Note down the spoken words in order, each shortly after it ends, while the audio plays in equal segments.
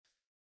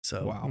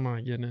So Wow. Oh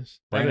my goodness.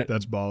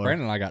 That's baller.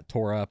 Brandon and I got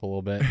tore up a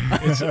little bit.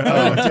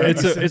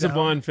 It's a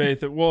blind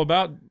faith. Well,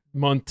 about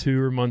month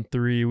 2 or month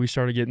 3, we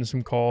started getting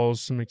some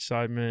calls, some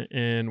excitement,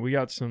 and we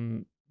got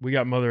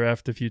mother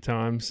effed a few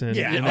times. And,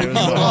 Yeah. and it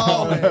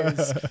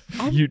was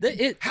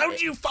how'd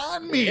you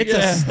find me? It's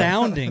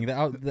astounding.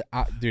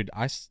 Dude,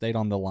 I stayed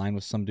on the line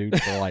with some dude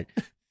for like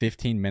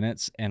 15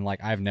 minutes, and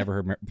like I've never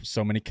heard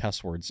so many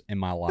cuss words in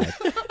my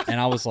life. And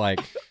I was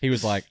like,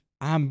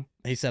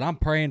 he said, I'm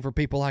praying for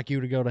people like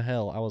you to go to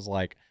hell. I was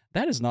like,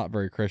 that is not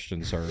very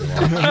Christian, sir.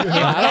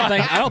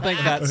 Like, I don't think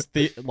that's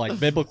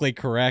biblically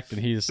correct.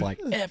 And he's like,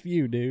 F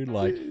you, dude.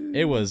 Like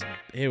it was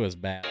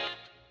bad.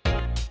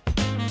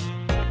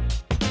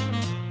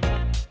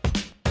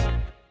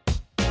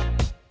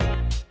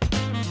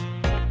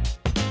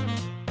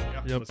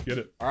 Yep. Let's get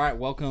it. All right,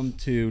 welcome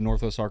to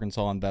Northwest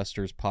Arkansas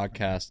Investors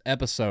Podcast,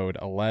 episode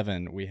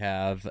 11. We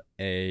have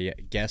a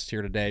guest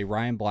here today,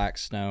 Ryan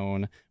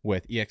Blackstone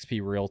with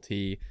eXp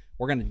Realty.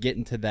 We're going to get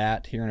into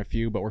that here in a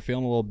few, but we're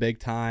feeling a little big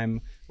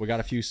time. We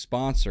got a few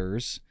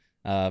sponsors,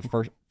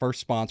 first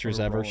sponsors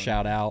ever. Rolling.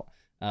 Shout out.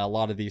 A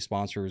lot of these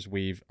sponsors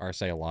we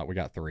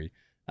got 3.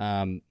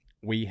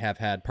 We have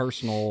had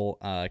personal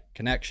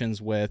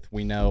connections with.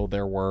 We know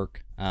their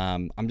work.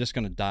 I'm just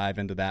going to dive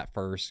into that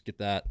first, get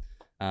that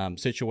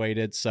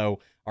situated. So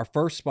our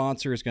first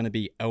sponsor is going to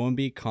be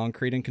OMB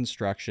Concrete and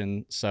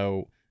Construction.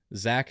 So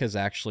Zach has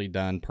actually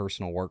done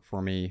personal work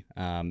for me.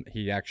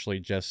 He actually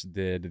just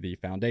did the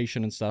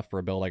foundation and stuff for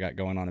a build I got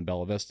going on in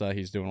Bella Vista.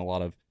 He's doing a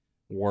lot of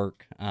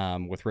work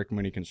with Rick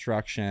Mooney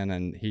Construction,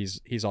 and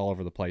he's all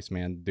over the place,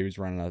 man. Dude's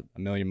running a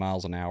million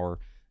miles an hour,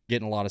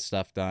 getting a lot of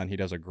stuff done. He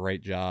does a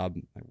great job.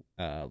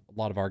 A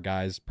lot of our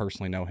guys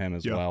personally know him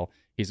as well.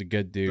 He's a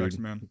good dude,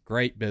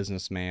 great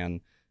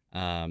businessman.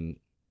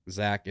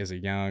 Zach is a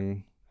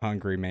young,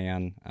 hungry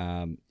man.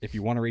 If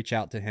you want to reach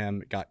out to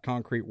him, got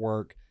concrete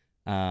work.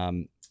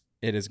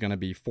 It is going to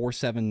be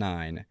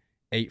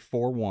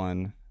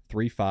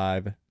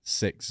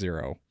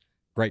 479-841-3560.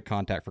 Great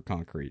contact for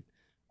concrete.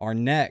 Our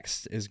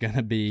next is going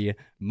to be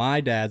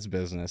my dad's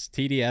business,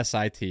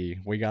 TDSIT.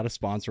 We got a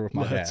sponsor with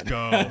my dad. Let's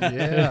go.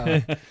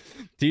 Yeah.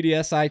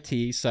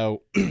 TDSIT.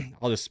 So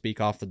I'll just speak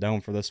off the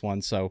dome for this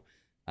one. So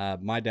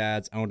my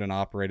dad's owned and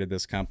operated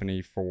this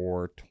company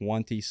for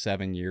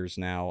 27 years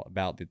now.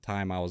 About the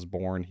time I was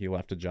born, he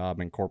left a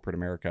job in corporate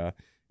America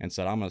and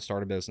said, I'm going to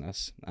start a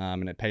business.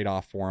 And it paid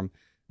off for him.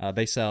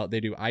 They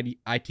do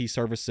IT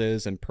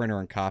services and printer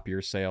and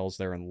copier sales.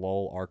 They're in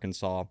Lowell,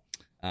 Arkansas.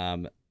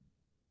 Let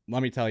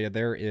me tell you,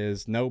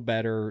 there's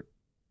nothing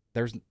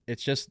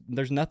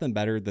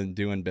better than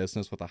doing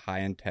business with a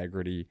high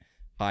integrity,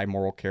 high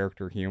moral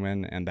character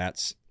human. And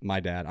that's my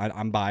dad.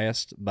 I'm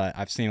biased, but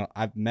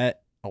I've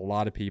met a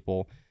lot of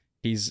people.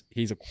 He's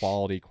a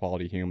quality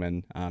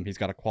human. He's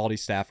got a quality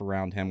staff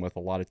around him with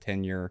a lot of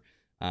tenure.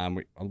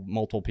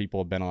 Multiple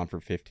people have been on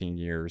for 15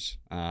 years.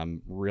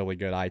 Really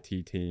good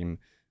IT team.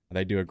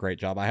 They do a great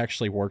job. I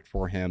actually worked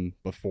for him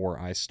before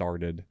I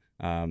started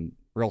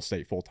real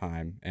estate full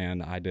time,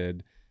 and I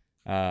did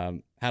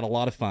had a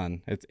lot of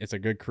fun. It's a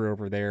good crew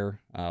over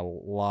there. A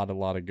lot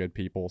of good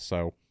people.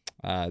 So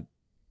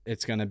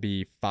it's going to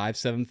be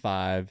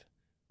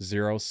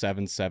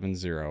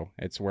 575-0770.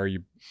 It's where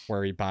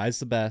he buys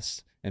the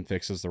best and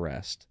fixes the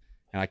rest.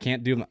 And I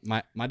can't do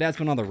my dad's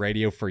been on the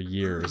radio for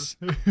years.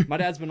 He'd be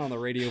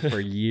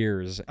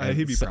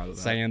proud of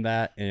that. Saying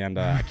that, and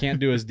I can't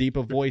do as deep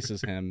a voice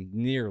as him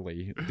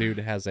nearly. Dude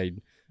has a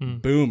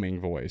booming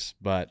voice,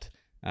 but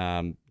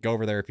go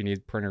over there if you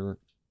need printer,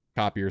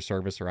 copier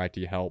service, or IT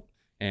help.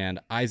 And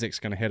Isaac's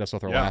going to hit us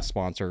with our last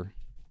sponsor.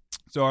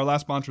 So our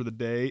last sponsor of the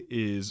day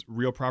is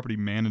Real Property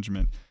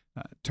Management.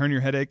 Turn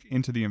your headache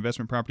into the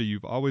investment property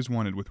you've always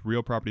wanted with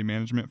Real Property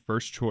Management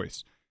First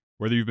Choice.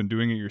 Whether you've been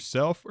doing it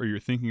yourself or you're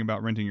thinking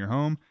about renting your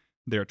home,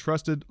 they are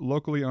trusted,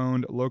 locally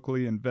owned,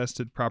 locally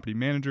invested property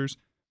managers.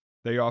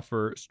 They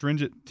offer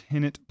stringent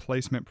tenant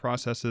placement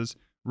processes,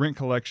 rent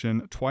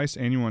collection, twice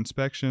annual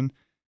inspection,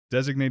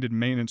 designated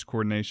maintenance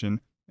coordination,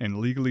 and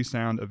legally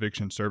sound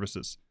eviction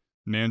services.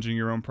 Managing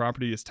your own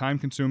property is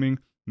time-consuming.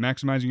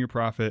 Maximizing your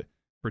profit,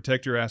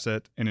 protect your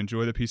asset, and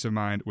enjoy the peace of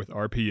mind with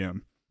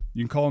RPM.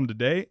 You can call them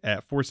today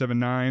at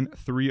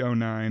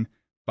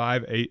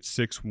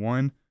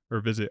 479-309-5861 or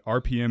visit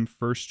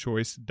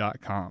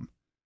rpmfirstchoice.com.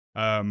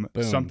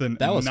 Something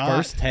that was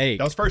first take.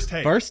 That was first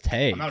take. First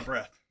take. I'm out of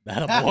breath.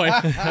 That a boy.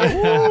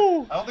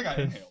 I don't think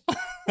I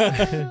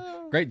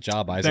inhaled. Great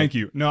job, Isaac. Thank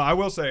you. No, I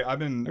will say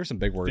there's some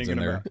big words in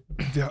there.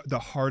 The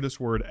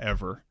hardest word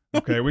ever.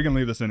 Okay, we can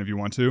leave this in if you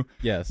want to.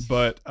 Yes.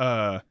 But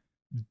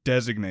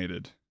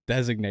designated.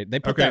 Designate.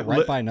 They put that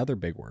right by another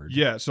big word.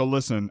 Yeah. So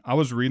listen, I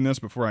was reading this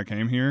before I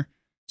came here.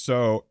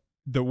 So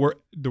the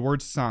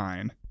word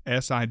sign,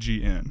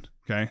 S-I-G-N.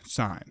 Okay,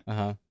 sign.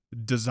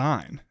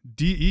 Design,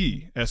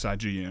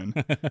 D-E-S-I-G-N.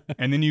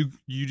 And then you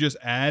just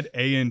add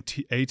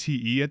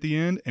A-N-T-A-T-E at the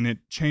end, and it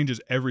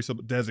changes every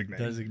syllable.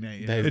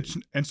 Designate. Yeah.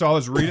 And so I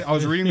was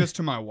reading this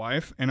to my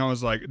wife, and I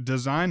was like,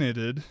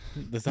 designated. I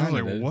was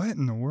like, what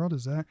in the world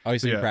is that? Oh,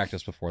 so you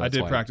practiced before. I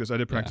did practice. I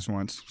did practice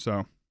once.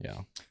 So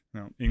yeah.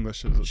 No,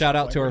 English is a Shout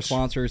out to our language.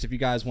 sponsors. If you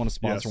guys want to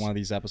sponsor Yes. one of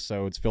these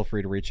episodes, feel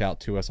free to reach out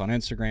to us on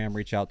Instagram.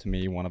 Reach out to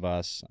me, one of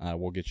us.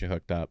 We'll get you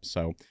hooked up.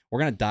 So we're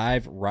going to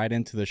dive right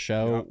into the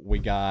show. Yep. We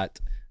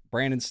got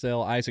Brandon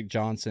Still, Isaac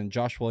Johnson.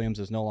 Josh Williams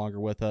is no longer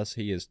with us.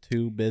 He is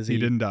too busy. He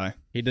didn't die.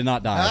 He did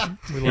not die.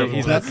 We love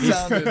He's him. not-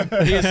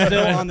 That He is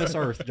still on this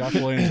earth. Josh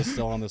Williams is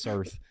still on this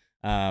earth.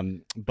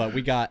 But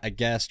we got a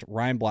guest,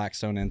 Ryan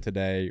Blackstone, in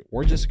today.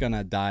 We're just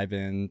gonna dive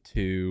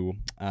into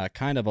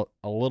kind of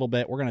a little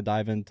bit. We're gonna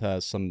dive into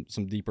some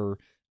deeper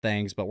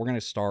things, but we're gonna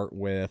start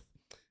with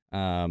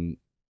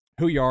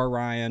who you are,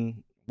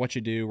 Ryan, what you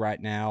do right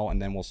now,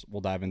 and then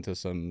we'll dive into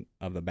some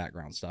of the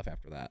background stuff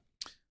after that.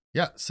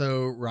 Yeah.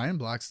 So Ryan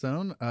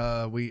Blackstone,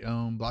 we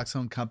own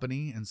Blackstone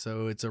Company. And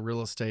so it's a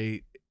real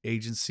estate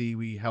agency.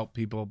 We help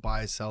people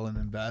buy, sell, and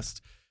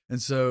invest. And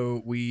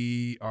so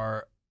we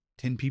are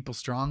 10 people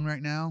strong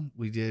right now.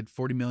 We did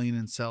 40 million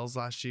in sales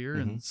last year.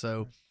 And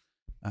so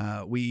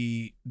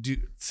we do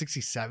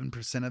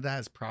 67% of that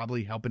is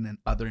probably helping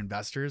other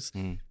investors.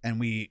 And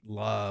we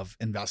love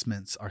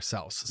investments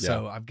ourselves.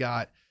 So I've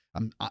got,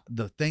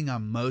 the thing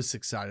I'm most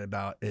excited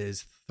about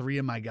is 3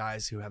 of my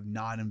guys who have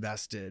not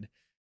invested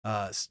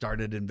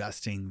started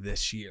investing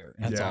this year.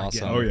 And That's so we're awesome.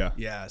 getting- Oh, yeah.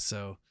 Yeah.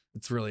 So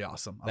it's really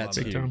awesome. I That's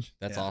love it. huge.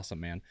 That's Yeah. awesome,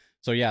 man.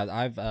 So yeah,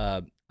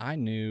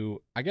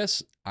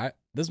 this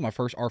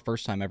is our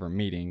first time ever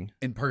meeting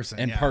In person.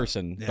 in yeah.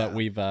 person, but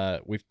Yeah.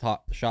 we've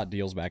shot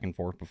deals back and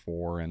forth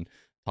before and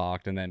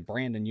talked. And then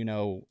Brandon, you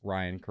know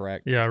Ryan,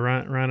 correct? Yeah,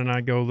 Ryan and I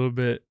go a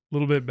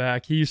little bit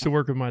back. He used to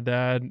work with my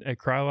dad at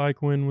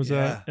Crylike. When was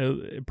that?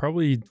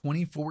 Probably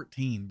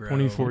 2014, bro.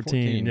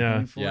 2014. Yeah.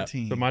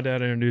 2014. But my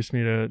dad introduced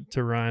me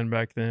to Ryan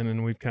back then,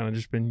 and we've kind of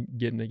just been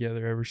getting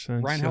together ever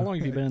since. Ryan, so. how long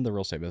have you been in the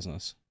real estate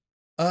business?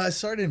 I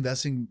started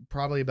investing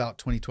probably about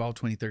 2012,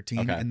 2013.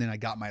 Okay. And then I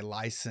got my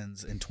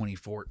license in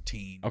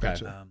 2014. Okay.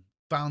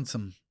 Found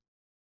some,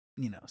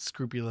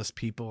 scrupulous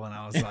people. And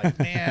I was like,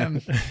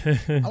 man,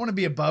 I want to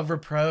be above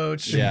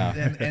reproach. Yeah.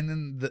 And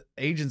then the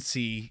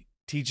agency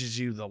teaches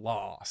you the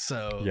law.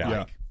 So Yeah.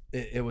 like,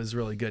 it was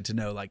really good to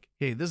know, like,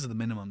 hey, this is the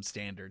minimum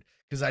standard,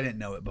 because I didn't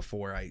know it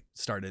before I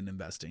started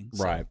investing.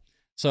 So. Right.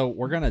 So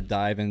we're gonna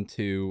dive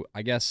into,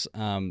 I guess,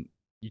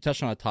 you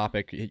touched on a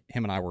topic.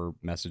 Him and I were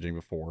messaging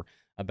before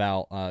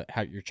about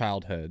how your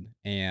childhood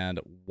and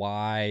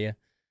why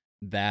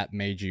that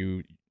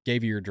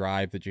gave you your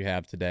drive that you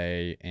have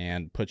today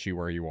and put you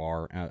where you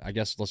are. I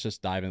guess let's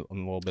just dive in a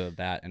little bit of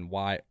that and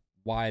why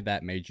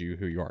that made you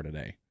who you are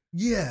today.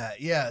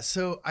 Yeah.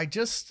 So I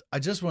just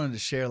wanted to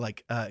share,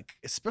 like,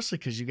 especially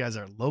because you guys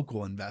are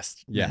local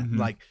invest. Yeah. Mhm.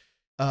 Like,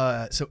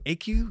 so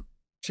AQ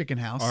Chicken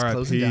House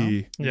closing down.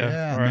 R.I.P.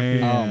 Yeah.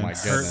 Man, Oh, my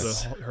hurt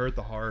goodness. hurt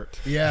the heart.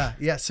 Yeah.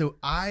 So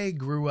I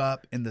grew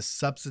up in the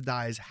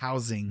subsidized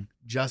housing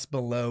just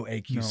below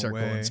AQ No Circle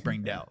way. in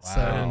Springdale. Wow.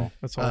 Man,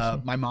 that's So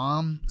awesome. my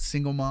mom,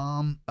 single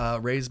mom,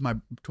 raised my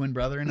twin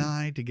brother and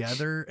I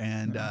together,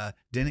 and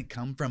didn't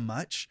come from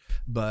much.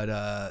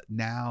 But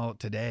now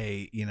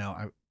today,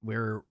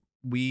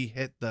 we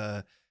hit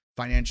the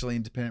financially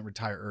independent,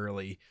 retire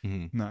early.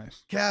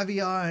 Nice.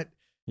 Caveat.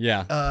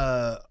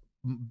 Yeah.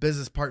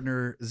 Business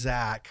partner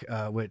Zach,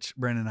 which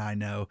Brandon and I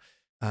know,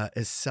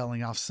 is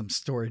selling off some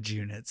storage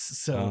units.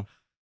 So,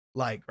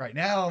 like right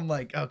now, I'm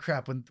like, oh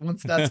crap!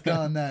 Once that's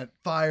gone, that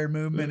fire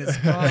movement is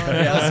gone.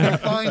 Unless we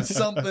find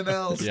something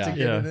else to get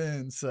it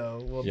in. So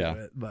we'll do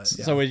it. But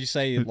So would you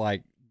say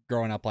like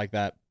growing up like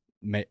that,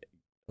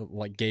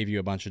 gave you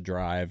a bunch of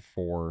drive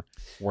for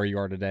where you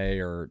are today,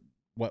 or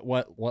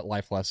what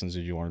life lessons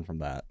did you learn from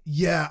that?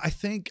 yeah, I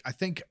think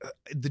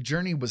the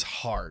journey was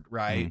hard,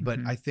 right? But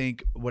Mhm. I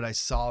think what I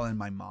saw in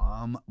my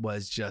mom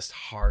was just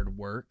hard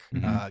work,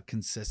 Mhm.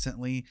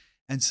 consistently.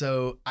 And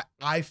so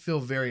I feel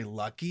very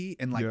lucky,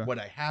 and like Yeah. what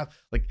I have,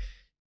 like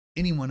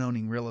anyone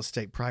owning real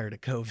estate prior to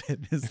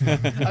COVID is,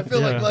 I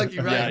feel like lucky,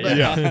 right?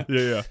 Yeah,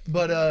 Yeah.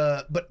 But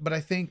I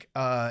think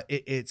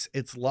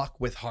it's luck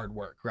with hard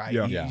work, right?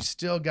 Yeah. You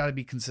still got to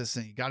be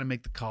consistent. You got to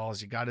make the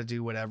calls. You got to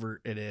do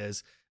whatever it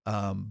is.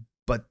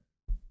 But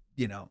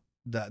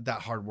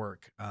that hard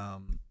work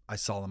I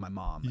saw in my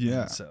mom.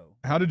 Yeah. And so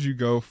How did you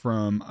go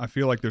from, I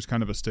feel like there's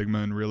kind of a stigma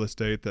in real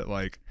estate that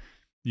like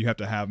you have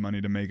to have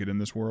money to make it in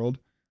this world.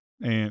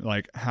 And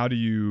like, how do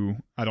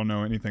you, I don't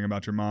know anything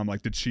about your mom.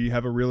 Like, did she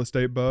have a real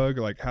estate bug?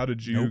 Like, how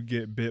did you Nope.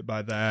 get bit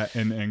by that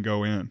and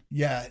go in?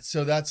 yeah,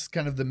 so that's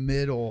kind of the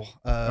middle.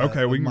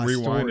 Okay, we of can my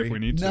rewind story. if we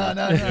need to.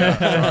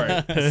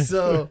 No.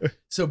 Sorry.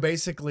 So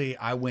basically,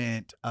 I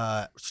went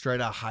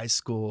straight out of high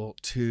school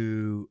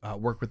to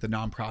work with a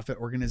nonprofit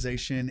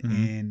organization Mhm.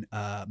 in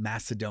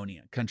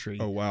Macedonia, country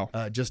Oh, wow.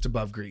 just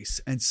above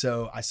Greece. And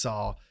so I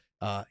saw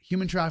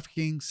human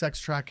trafficking, sex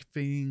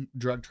trafficking,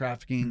 drug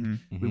trafficking.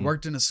 Mhm. We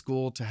worked in a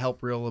school to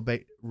help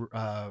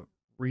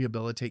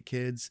rehabilitate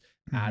kids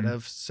out Mhm.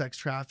 of sex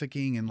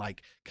trafficking and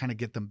like kind of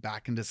get them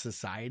back into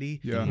society.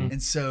 Yeah. Mhm.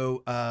 And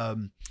so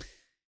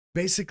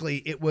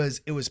basically it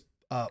was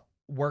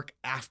work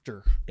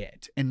after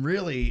it. And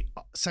really,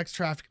 sex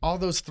trafficking, all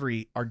those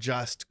three are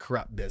just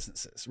corrupt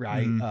businesses,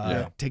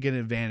 right? Taking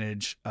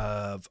advantage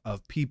of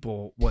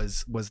people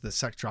was the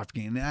sex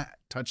trafficking, and that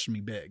touched me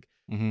big.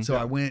 So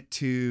I went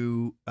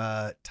to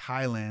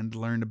Thailand,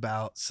 learned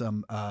about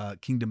some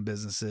kingdom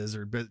businesses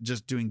or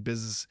just doing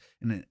business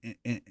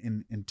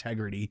in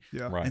integrity.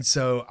 And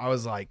so I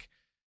was like,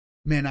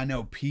 man, I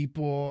know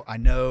people, I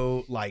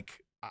know,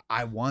 like,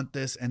 I want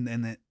this. And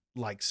then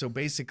so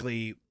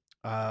basically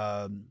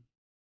I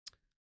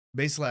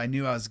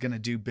knew I was going to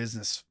do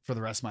business for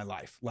the rest of my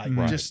life. Like,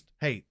 just,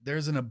 hey,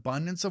 there's an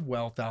abundance of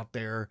wealth out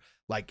there.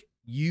 Like,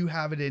 you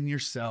have it in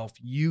yourself,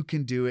 you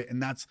can do it.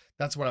 And that's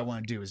what I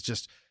want to do, is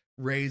just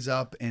raise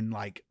up and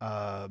like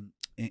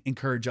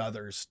encourage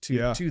others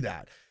to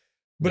that.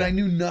 But I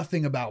knew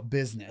nothing about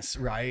business,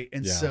 right?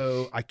 And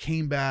so I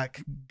came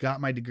back,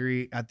 got my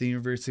degree at the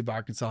University of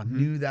Arkansas,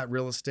 knew that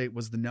real estate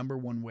was the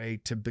 #1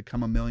 way to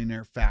become a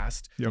millionaire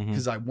fast,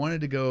 because I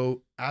wanted to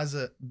go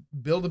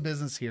build a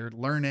business here,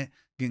 learn it,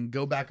 and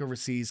go back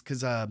overseas. Because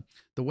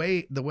the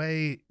way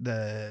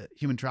the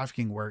human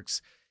trafficking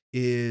works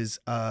is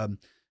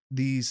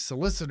these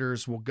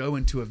solicitors will go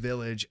into a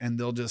village and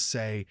they'll just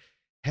say,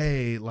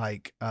 hey,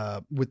 like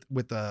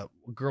with a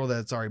girl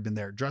that's already been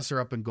there, dress her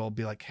up in gold,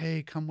 be like,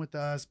 hey, come with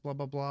us, blah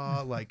blah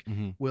blah, like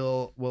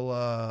we'll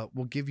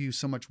give you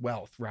so much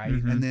wealth, right?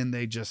 And then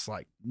they just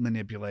like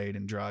manipulate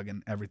and drug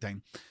and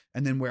everything.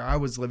 And then where I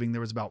was living,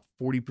 there was about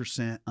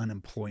 40%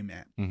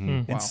 unemployment,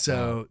 and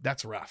so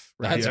that's rough,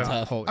 right? That's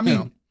tough.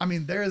 I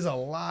mean, there is a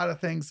lot of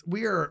things.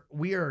 We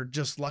are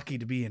just lucky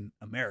to be in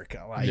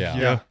America, like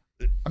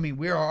I mean,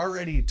 we are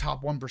already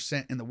top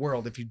 1% in the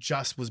world if you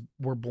just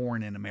were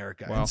born in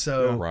America. And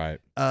so,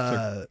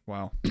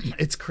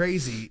 it's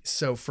crazy.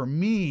 So for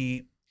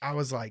me, I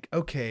was like,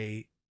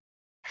 okay,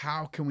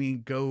 how can we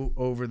go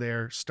over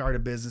there, start a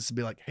business, and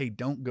be like, hey,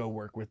 don't go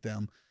work with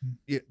them.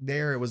 It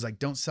was like,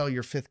 don't sell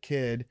your 5th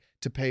kid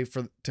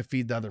to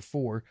feed the other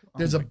 4.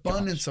 There's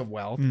abundance of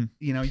wealth.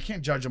 You know, you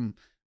can't judge them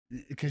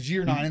because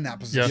you're not in that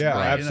position. Yeah,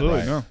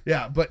 absolutely. No.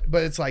 Yeah. But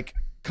it's like,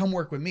 come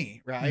work with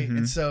me. Right.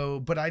 And so,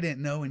 but I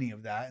didn't know any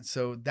of that. And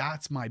so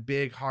that's my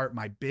big heart,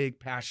 my big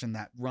passion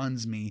that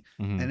runs me.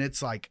 And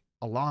it's like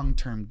a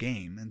long-term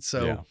game. And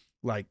so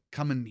like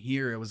coming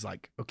here, it was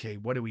like, okay,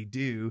 what do we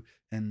do?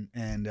 And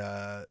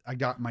I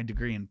got my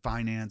degree in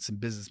finance and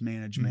business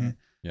management,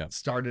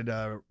 started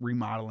a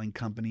remodeling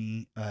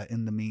company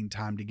in the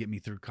meantime to get me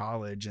through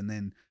college, and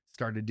then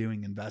started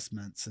doing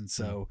investments. And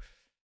so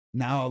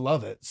now I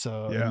love it.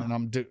 So,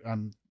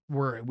 and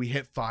we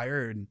hit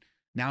fire, and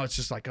now it's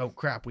just like, oh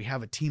crap, we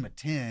have a team of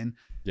 10.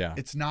 Yeah.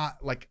 It's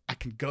not like I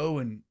can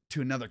go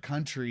to another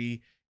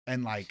country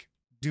and like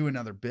do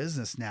another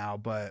business now,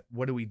 but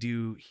what do we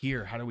do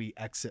here? How do we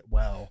exit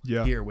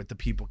here with the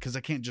people? Because I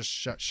can't just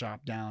shut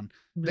shop down.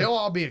 They'll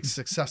all be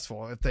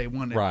successful if they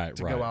wanted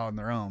to go out on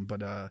their own,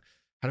 but how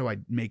do I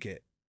make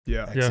it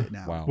exit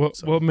now? Wow.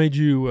 What made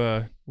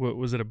you, what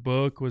was it, a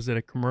book? Was it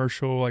a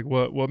commercial? Like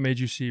what made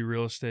you see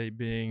real estate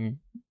being,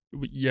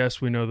 yes,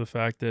 we know the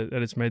fact that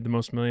it's made the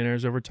most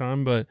millionaires over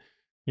time, but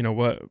you know,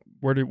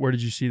 where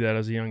did you see that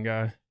as a young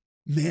guy?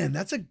 Man,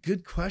 that's a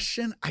good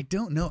question. I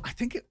don't know.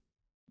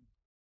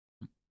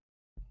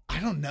 I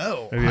don't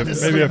know.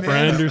 Maybe a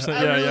friend or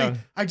something.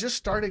 I just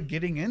started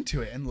getting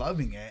into it and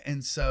loving it.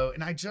 And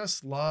I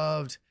just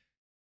loved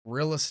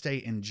real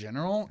estate in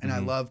general. And I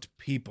loved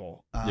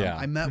people.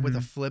 I met with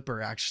a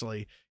flipper,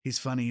 actually. He's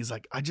funny. He's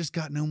like, I just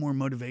got no more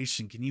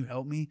motivation. Can you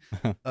help me?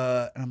 And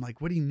I'm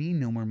like, what do you mean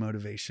no more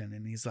motivation?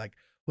 And he's like,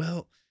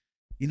 well,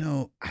 you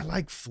know, I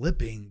like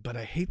flipping, but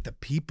I hate the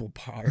people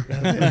part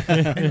of it.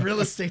 And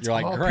real estate's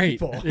all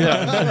people.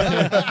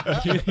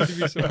 Yeah. You need to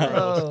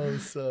be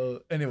so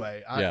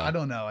anyway, I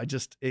don't know.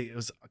 It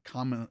was a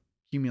common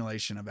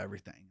accumulation of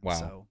everything. Wow.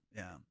 So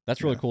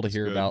that's really cool to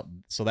hear about.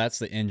 So that's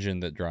the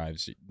engine that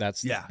drives.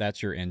 That's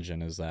your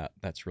engine.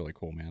 That's really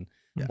cool, man.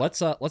 Yeah.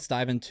 Let's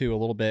dive into a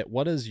little bit.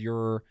 What is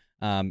your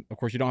of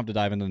course you don't have to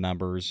dive into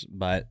numbers,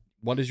 but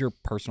what does your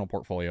personal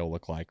portfolio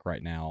look like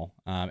right now?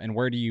 And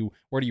where do you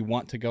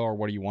want to go, or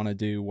what do you want to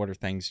do? What are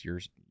things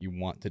you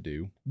want to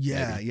do?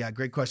 Yeah.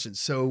 Great question.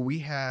 So we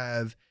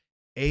have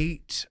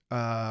 8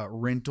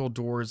 rental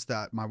doors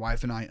that my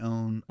wife and I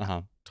own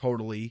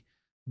totally.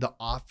 The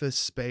office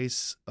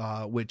space,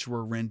 which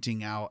we're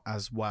renting out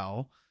as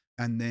well.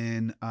 And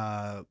then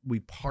we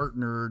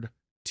partnered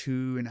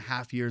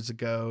 2.5 years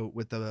ago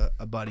with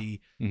a buddy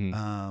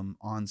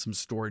on some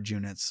storage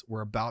units.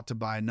 We're about to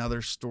buy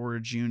another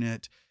storage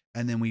unit.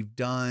 And then we've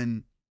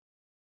done,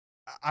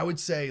 I would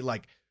say,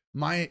 like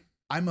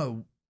I'm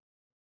a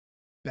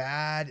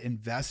bad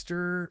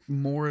investor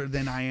more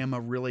than I am a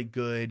really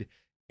good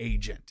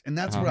agent. And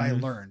that's what I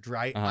learned,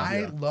 right?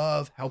 I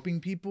love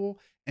helping people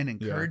and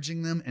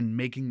encouraging them and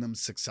making them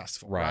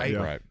successful, right?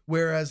 Right.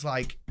 Whereas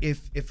like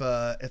if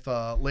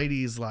a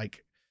lady's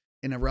like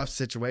in a rough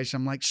situation,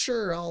 I'm like,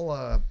 sure,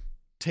 I'll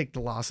take the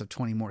loss of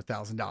 $20,000 more,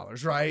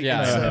 right? Yeah.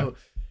 And so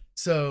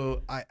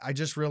So I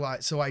just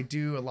realized, so I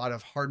do a lot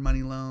of hard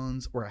money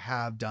loans, or I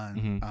have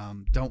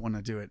done, don't want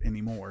to do it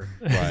anymore.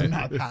 Right. I'm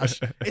not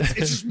passionate. It's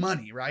just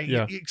money, right?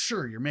 Yeah.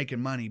 Sure, you're making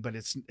money, but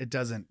it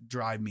doesn't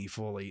drive me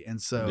fully.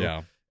 And so,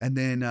 Yeah. and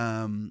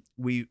then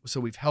we've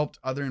helped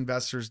other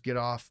investors get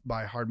off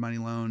by hard money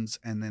loans,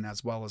 and then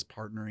as well as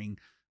partnering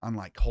on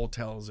like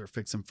hotels or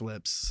fix and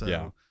flips. So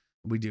Yeah.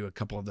 we do a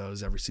couple of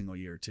those every single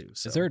year too.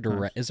 So Is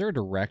there a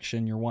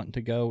direction you're wanting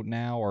to go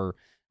now? Or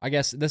I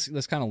guess this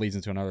kind of leads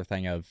into another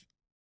thing of,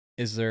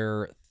 is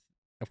there,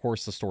 of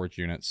course, the storage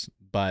units,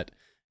 but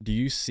do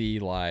you see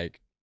like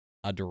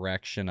a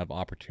direction of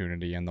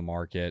opportunity in the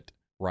market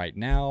right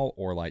now,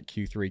 or like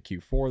Q3,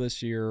 Q4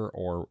 this year,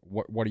 or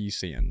what are you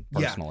seeing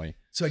personally? Yeah.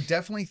 So I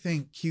definitely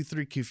think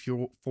Q3,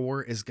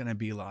 Q4 is going to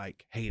be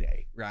like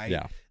heyday, right?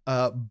 Yeah.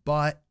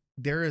 But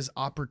there is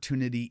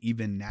opportunity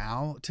even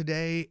now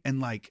today. And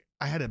like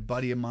I had a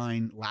buddy of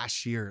mine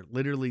last year,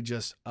 literally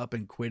just up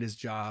and quit his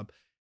job,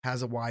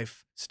 has a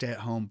wife, stay at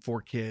home,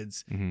 4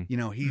 kids. Mhm. You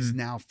know, he's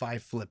now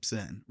 5 flips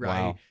in,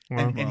 right?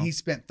 Wow. And he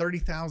spent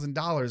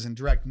 $30,000 in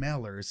direct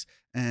mailers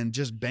and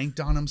just banked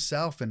on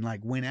himself and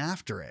like went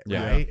after it,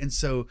 Yeah. right? And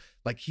so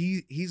like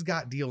he's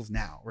got deals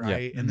now,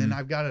 right? Yeah. And then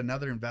I've got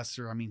another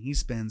investor. I mean, he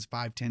spends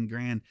 5-10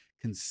 grand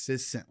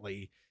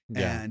consistently,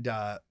 Yeah.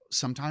 and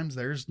sometimes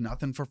there's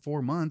nothing for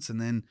 4 months, and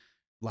then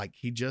like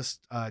he just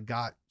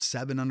got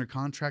 7 under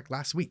contract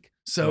last week.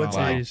 So it's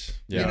like, Nice.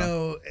 Yeah. you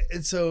know,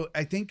 and so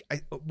I think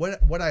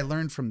what I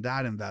learned from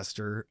that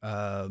investor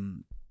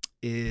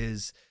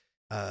is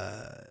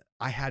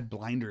I had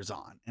blinders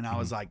on, and I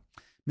was like,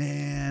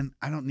 man,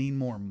 I don't need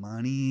more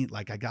money.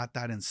 Like I got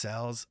that in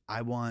sales.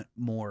 I want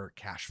more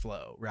cash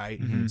flow, right?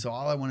 Mhm. So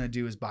all I want to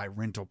do is buy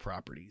rental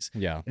properties.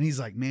 Yeah. And he's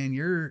like, man,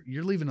 you're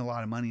leaving a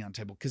lot of money on the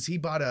table, because he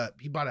bought a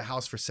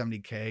house for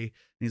 $70K, and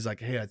he's like,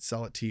 hey, I'd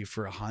sell it to you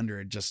for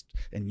 $100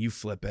 and you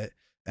flip it.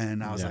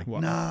 And I was Yeah. like,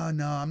 Wow.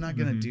 no, I'm not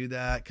gonna Mhm. do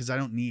that, because I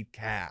don't need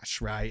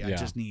cash, right? I Yeah.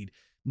 just need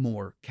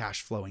more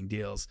cash flowing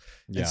deals.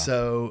 Yeah. And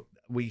so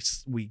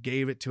we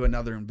gave it to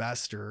another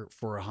investor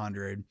for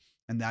 $100,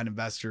 and that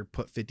investor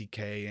put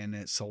 $50K in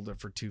it, sold it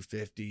for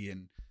 $250,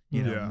 and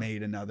you know Yeah.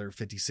 made another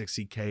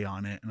 $50-60K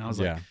on it. And I was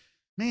Yeah. like,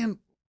 man,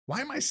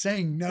 why am I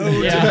saying no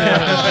to Yeah.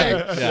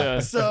 that? Yeah.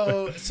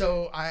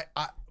 So I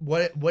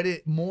what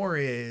it more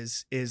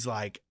is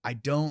like, I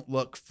don't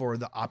look for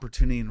the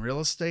opportunity in real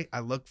estate. I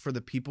look for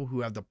the people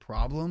who have the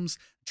problems,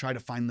 try to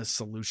find the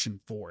solution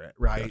for it.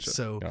 Right. Gotcha.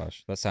 So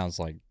Gosh, that sounds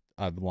like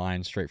a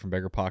line straight from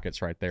Bigger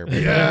Pockets right there.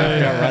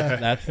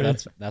 Yeah.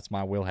 That's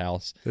my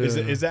wheelhouse.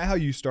 Is that how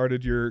you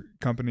started your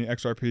company,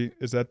 XRP?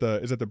 Is that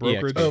the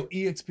brokerage? oh,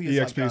 EXP is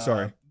EXP, like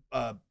sorry.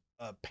 a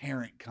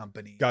parent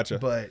company. Gotcha.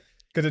 But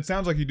Because it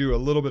sounds like you do a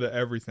little bit of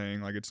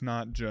everything. Like it's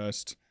not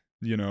just,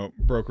 you know,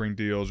 brokering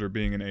deals or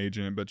being an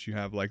agent, but you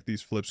have like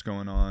these flips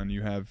going on.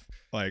 You have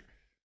like,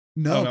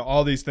 I don't know, no,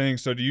 all these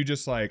things. So do you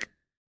just like,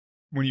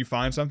 when you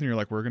find something, you're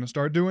like, we're going to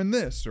start doing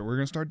this, or we're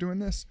going to start doing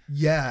this?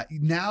 yeah,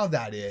 now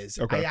that is.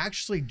 Okay. I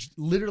actually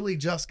literally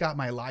just got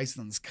my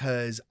license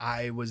because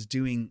I was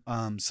doing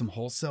some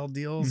wholesale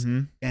deals,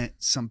 Mhm. and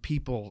some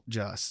people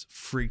just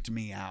freaked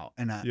me out,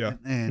 and Yeah.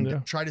 Yeah.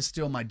 tried to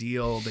steal my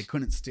deal. They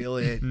couldn't steal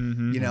it.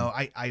 Mhm. You know,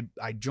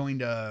 I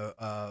joined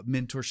a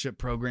mentorship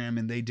program,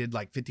 and they did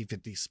like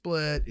 50-50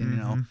 split, and, you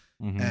know,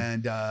 Mhm.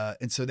 Mhm.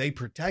 and so they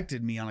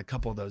protected me on a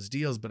couple of those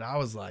deals, but I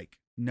was like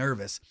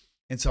nervous.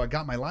 And so I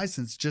got my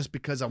license just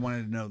because I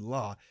wanted to know the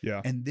law. Yeah.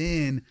 And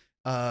then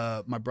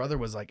my brother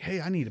was like, hey,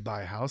 I need to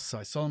buy a house. So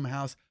I sold him a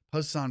house,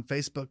 posted on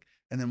Facebook.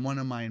 And then one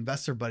of my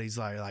investor buddies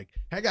like,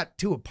 hey, I got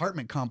 2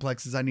 apartment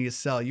complexes I need to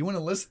sell. You want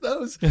to list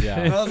those?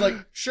 Yeah. And I was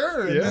like,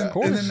 sure. And Yeah, then, of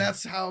course. and then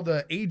that's how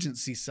the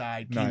agency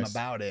side came Nice.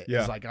 about it. Yeah.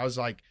 It's like, I was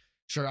like,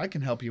 sure, I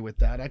can help you with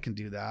that. I can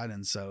do that.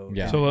 And so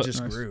Yeah. it So, just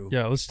nice. grew.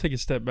 Yeah, let's take a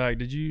step back.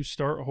 Did you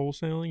start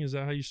wholesaling? Is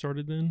that how you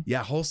started then?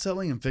 Yeah,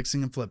 wholesaling and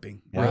fixing and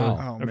flipping. Wow.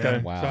 Oh, Okay.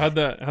 man. Wow. So how'd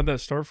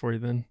that start for you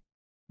then?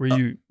 Were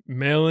you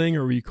mailing,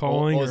 or were you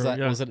calling? What was or, that?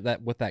 yeah. Was it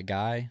that with that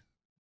guy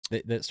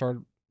that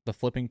started the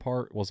flipping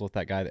part? Was with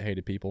that guy that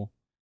hated people?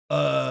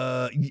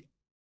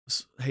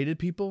 Hated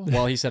people?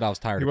 Well, he said I was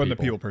tired He of wasn't a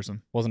people. people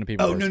person. Wasn't a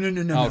people. Oh,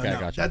 person. no. Oh, okay, no.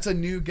 gotcha. That's a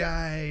new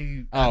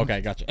guy. Oh, okay,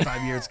 gotcha.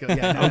 5 years ago.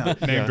 Yeah,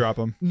 no. Name Yeah. drop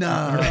him.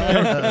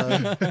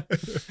 No.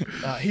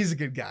 He's a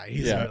good guy.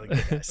 He's Yeah. a really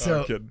good guy.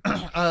 So, I'm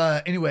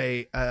kidding.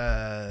 anyway,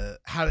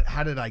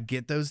 how did I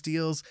get those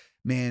deals?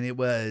 Man, it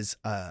was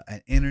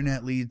an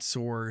internet lead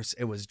source.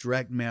 It was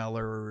direct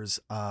mailers.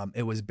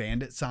 It was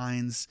bandit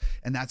signs,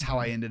 and that's how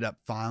I ended up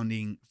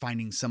finding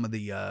some of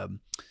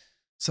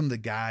the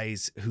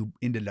guys who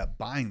ended up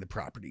buying the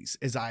properties.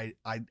 Is I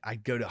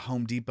go to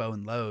Home Depot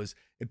and Lowe's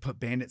and put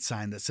bandit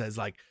sign that says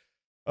like,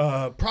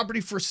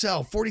 property for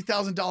sale,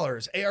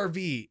 $40,000, ARV,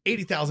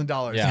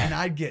 $80,000. Yeah. And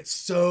I'd get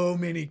so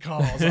many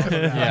calls off of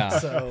that. Yeah.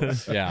 So,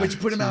 Yeah. but you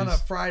put them out on a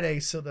Friday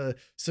so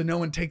no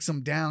one takes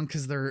them down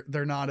because they're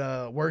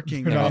not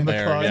working. They're And not on the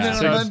there, clock. then yeah. on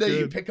Sounds Monday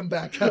you good. pick them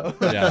back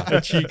up. Yeah. A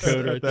cheat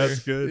code right there. That's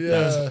good.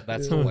 Yeah.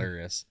 That's Yeah.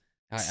 hilarious.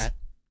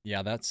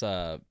 Yeah, that's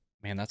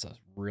man, that's a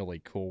really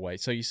cool way.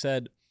 So you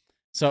said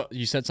So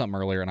you said something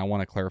earlier, and I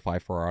want to clarify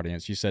for our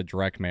audience. You said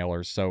direct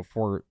mailers. So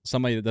for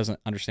somebody that doesn't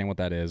understand what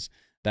that is,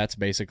 that's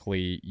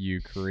basically you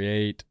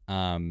create.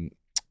 And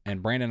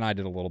Brandon and I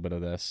did a little bit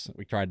of this.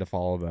 We tried to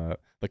follow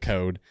the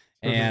code,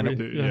 and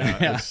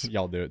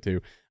y'all do it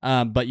too.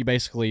 But you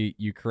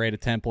create a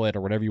template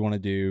or whatever you want to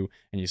do,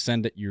 and you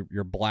send it.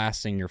 You're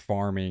blasting, you're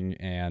farming,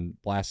 and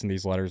blasting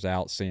these letters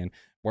out, seeing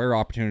where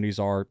opportunities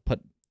are.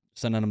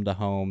 Sending them to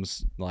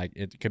homes. Like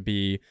it could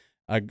be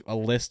a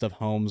list of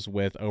homes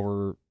with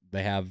over.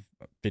 They have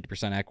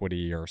 50%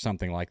 equity or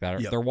something like that. Or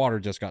their water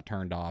just got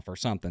turned off or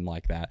something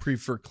like that.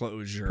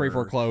 Pre-foreclosure.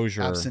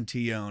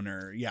 Absentee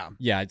owner. Yeah.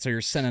 Yeah. So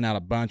you're sending out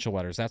a bunch of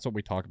letters. That's what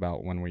we talk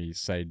about when we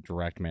say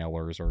direct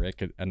mailers, or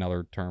in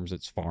other terms,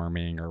 it's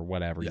farming or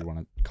whatever you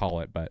want to call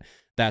it. But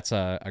that's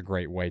a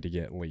great way to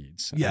get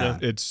leads. Yeah.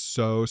 It's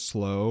so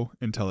slow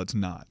until it's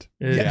not.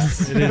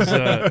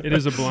 It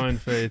is a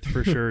blind faith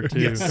for sure too.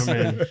 Yes.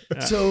 I mean,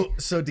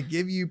 so to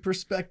give you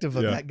perspective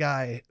of that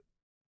guy,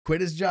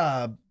 quit his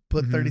job,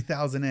 put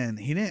 30,000 in.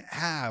 He didn't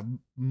have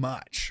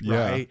much,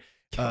 right?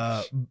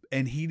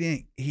 And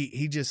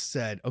he just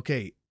said,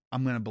 okay,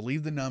 I'm going to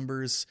believe the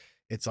numbers.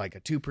 It's like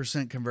a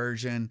 2%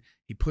 conversion.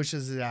 He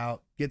pushes it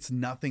out, gets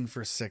nothing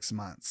for 6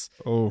 months.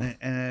 Oh,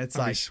 and it's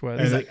I'll be like,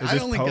 sweating. he's like, I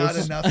only got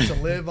enough to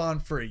live on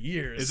for a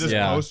year. Is this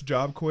post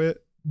job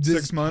quit? This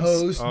 6 months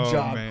post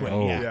job quit.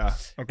 Oh, yeah.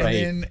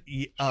 Okay. And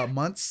then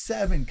month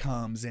 7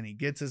 comes and he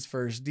gets his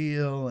first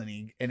deal,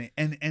 and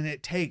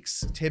it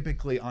takes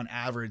typically on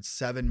average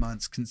 7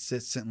 months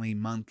consistently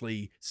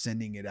monthly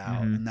sending it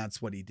out, and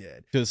that's what he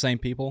did to the same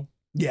people.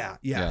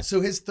 Yeah.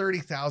 So his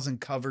 30,000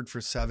 covered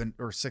for 7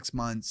 or 6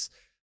 months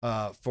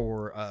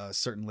for a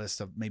certain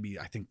list of maybe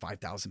I think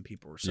 5,000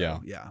 people or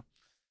so. Yeah.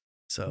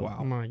 So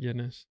oh my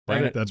goodness,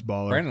 that's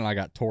baller. Brandon and I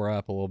got tore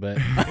up a little bit.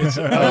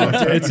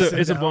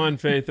 It's a blind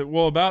faith.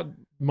 Well, about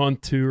month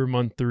 2 or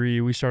month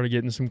 3, we started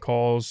getting some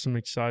calls, some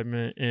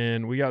excitement,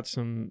 and we got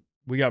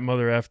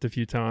mother effed a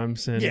few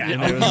times. And,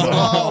 and it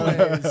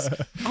was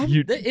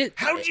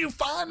how did you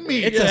find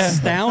me? It's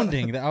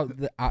astounding.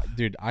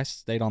 Dude, I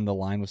stayed on the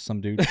line with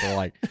some dude for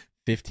like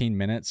 15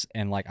 minutes,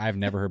 and like I've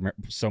never heard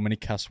so many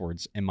cuss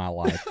words in my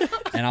life.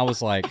 And I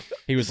was like,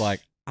 he was like,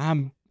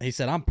 he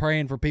said, I'm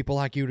praying for people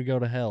like you to go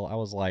to hell. I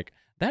was like,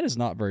 that is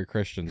not very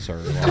Christian, sir.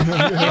 Like,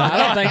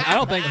 I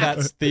don't think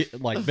that's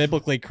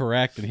biblically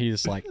correct. And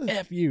he's like,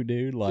 F you,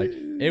 dude. Like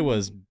it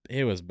was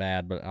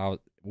bad, but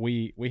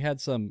we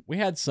had some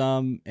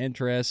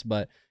interest,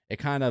 but it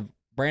kind of,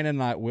 Brandon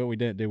and I, what we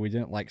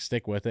didn't like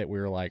stick with it. We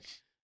were like,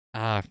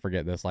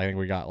 forget this. I think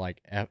we got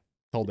like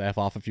told to F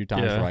off a few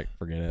times. We're like,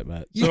 forget it.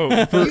 But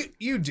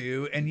you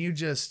do, and you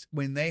just,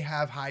 when they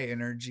have high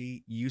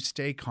energy, you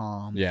stay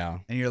calm. Yeah.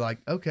 And you're like,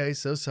 okay,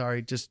 so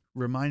sorry. Just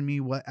remind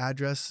me what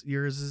address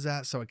yours is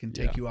at so I can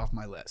take you off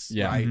my list.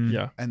 Yeah. Right?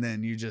 Yeah. And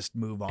then you just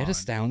move on. It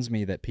astounds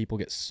me that people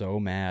get so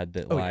mad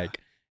that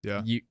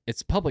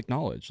it's public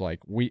knowledge.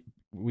 Like we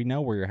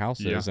know where your house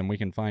is, and we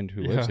can find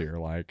who lives here.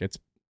 Like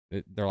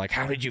they're like,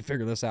 how did you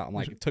figure this out? I'm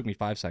like, it took me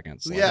 5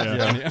 seconds.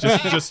 Like,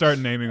 just start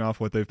naming off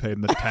what they've paid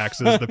in the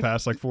taxes the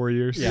past like 4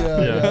 years.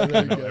 Yeah.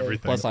 Everything.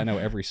 Plus, I know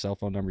every cell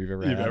phone number you've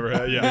ever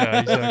had.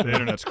 Yeah, exactly. The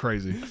internet's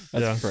crazy.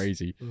 That's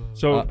crazy.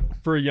 So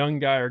for a young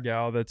guy or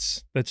gal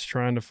that's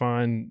trying to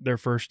find their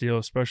first deal,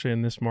 especially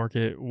in this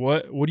market,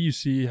 what do you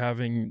see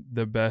having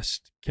the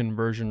best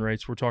conversion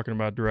rates? We're talking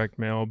about direct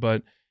mail,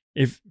 but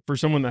if for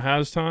someone that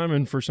has time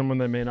and for someone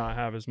that may not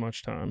have as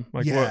much time,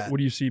 like what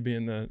do you see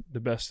being the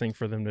best thing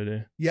for them to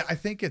do? Yeah, I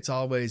think it's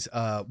always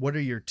what are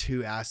your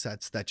 2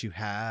 assets that you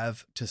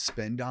have to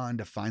spend on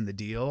to find the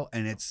deal,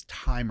 and it's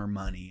time or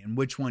money, and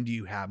which one do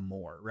you have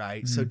more,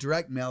 right? So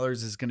direct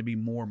mailers is going to be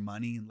more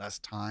money and less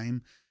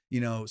time.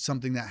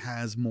 Something that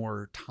has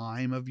more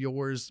time of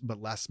yours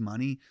but less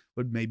money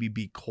would maybe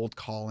be cold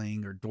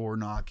calling or door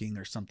knocking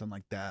or something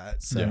like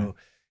that. So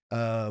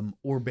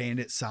or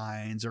bandit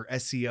signs or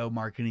SEO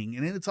marketing.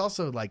 And it's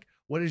also like,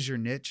 what is your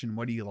niche and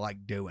what do you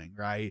like doing,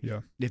 right?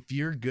 Yeah. If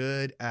you're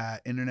good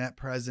at internet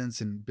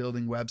presence and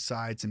building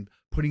websites and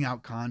putting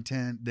out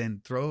content,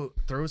 then throw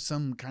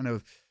some kind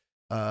of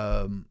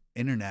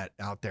internet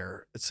out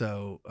there.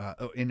 So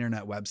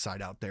internet website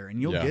out there, and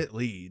you'll get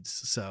leads.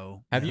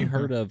 So have you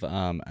heard of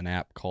an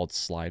app called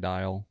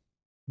Slidial?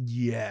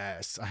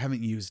 Yes. I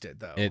haven't used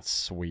it though. It's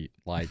sweet.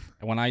 Like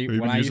when I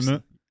use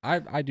it?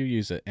 I do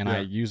use it, and I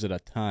use it a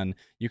ton.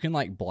 You can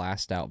like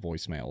blast out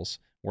voicemails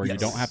where you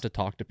don't have to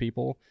talk to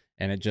people,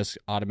 and it just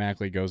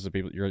automatically goes to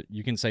people.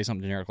 You can say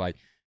something generic like,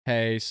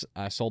 hey,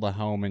 I sold a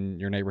home in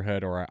your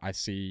neighborhood, or I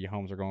see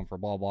homes are going for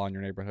blah, blah in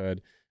your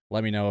neighborhood.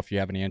 Let me know if you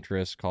have any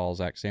interest. Call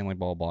Zach Stanley,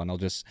 blah, blah. And they'll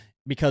just,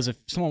 because if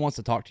someone wants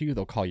to talk to you,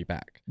 they'll call you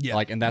back. Yeah.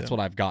 Like, and that's what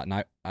I've gotten.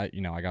 I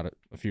got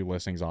a few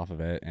listings off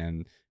of it,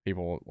 and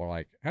people were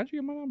like, how'd you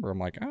get my number? I'm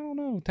like, I don't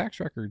know, tax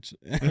records.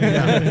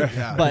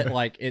 But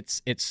like,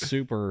 it's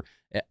super,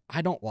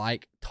 I don't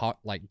like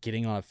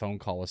getting on a phone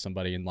call with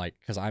somebody and like,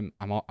 cause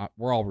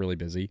we're all really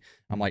busy.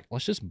 I'm like,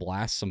 let's just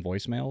blast some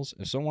voicemails.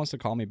 If someone wants to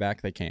call me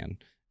back, they can.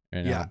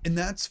 You know? Yeah, and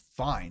that's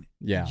fine.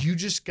 Yeah. You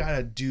just got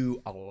to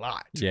do a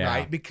lot, Yeah.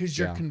 right? Because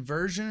your Yeah.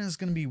 conversion is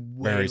going to be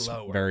way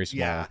lower. Very small.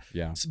 Yeah.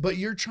 Yeah. But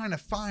you're trying to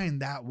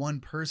find that one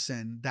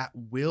person that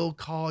will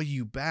call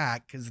you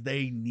back because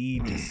they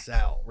need to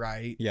sell,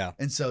 right? Yeah.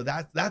 And so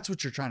that's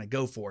what you're trying to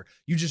go for.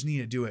 You just need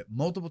to do it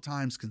multiple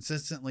times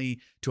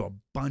consistently to a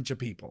bunch of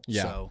people.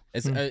 Yeah. So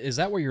Is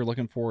that what you're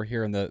looking for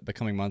here in the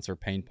coming months, or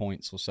pain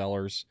points with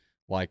sellers?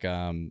 Like,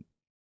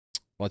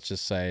 let's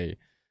just say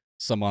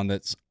someone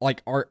that's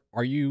like,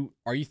 are you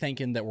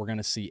thinking that we're going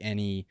to see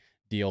any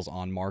deals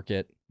on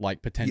market,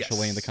 like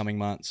potentially in the coming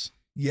months?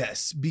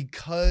 Yes,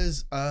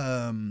 because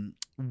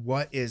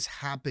what is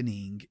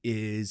happening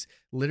is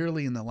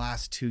literally in the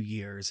last 2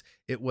 years,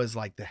 it was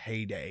like the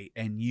heyday,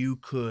 and you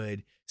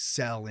could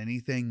sell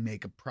anything,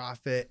 make a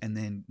profit, and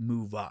then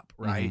move up,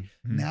 right?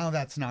 Mhm. Now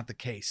that's not the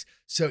case.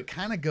 So it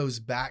kind of goes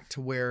back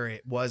to where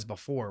it was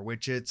before,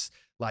 which it's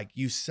like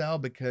you sell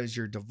because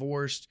you're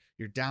divorced,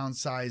 you're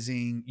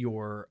downsizing,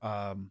 you're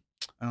I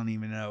don't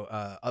even know,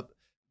 up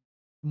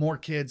more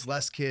kids,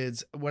 less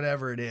kids,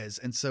 whatever it is.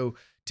 And so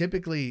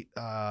typically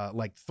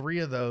like 3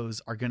 of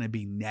those are going to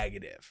be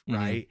negative, Mhm.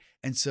 right?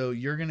 And so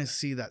you're going to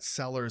see that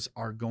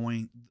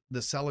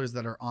the sellers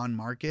that are on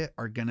market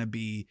are going to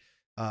be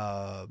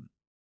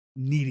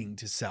needing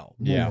to sell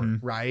more, Yeah.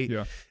 right?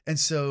 Yeah. And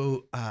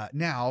so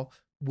now,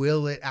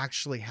 will it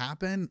actually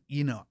happen?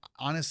 You know,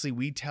 honestly,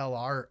 we tell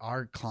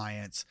our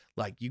clients,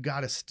 like, you got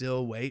to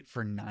still wait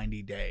for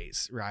 90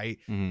 days, right?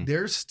 Mhm.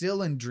 They're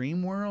still in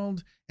dream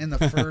world in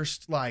the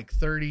first like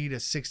 30 to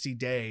 60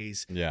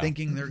 days, Yeah.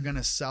 thinking they're going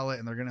to sell it,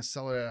 and they're going to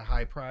sell it at a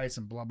high price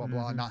and blah, blah,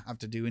 blah, Mhm. not have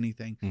to do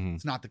anything. Mhm.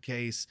 It's not the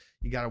case.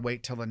 You got to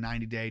wait till the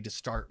 90-day to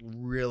start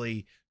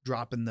really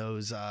dropping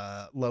those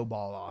low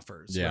ball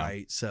offers, Yeah.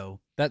 right? So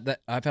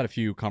That I've had a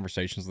few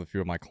conversations with a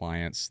few of my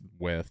clients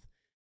with,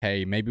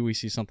 hey, maybe we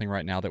see something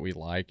right now that we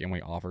like and we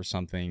offer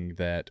something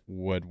that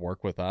would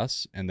work with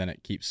us, and then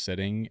it keeps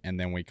sitting, and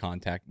then we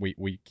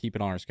keep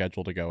it on our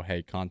schedule to go,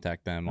 hey,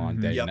 contact them on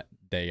Mhm. Yep.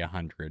 day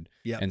 100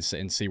 Yep.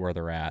 and see where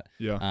they're at.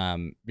 Yeah.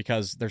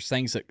 Because there's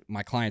things that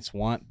my clients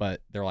want,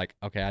 but they're like,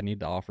 okay, I need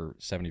to offer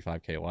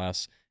 75K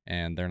less,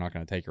 and they're not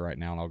going to take it right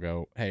now. And I'll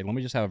go, hey, let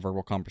me just have a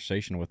verbal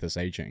conversation with this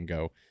agent and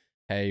go,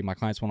 hey, my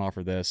clients want to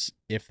offer this.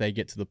 If they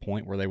get to the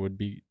point where they would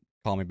be,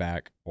 call me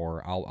back,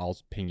 or I'll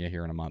ping you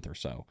here in a month or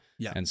so.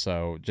 Yeah. And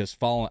so just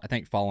I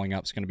think following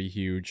up is going to be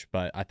huge,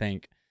 but I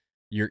think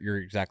you're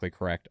exactly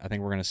correct. I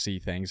think we're going to see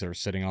things that are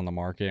sitting on the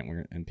market,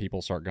 and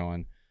people start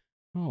going,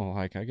 oh,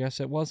 like, I guess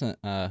it wasn't,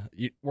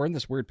 we're in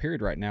this weird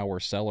period right now where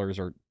sellers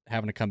are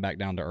having to come back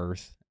down to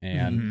earth,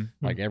 and Mhm.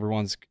 like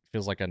everyone's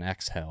feels like an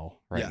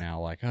exhale right Yeah. now.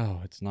 Like, oh,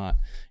 it's not,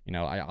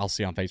 I'll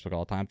see on Facebook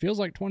all the time, feels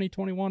like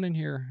 2021 in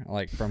here,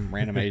 like from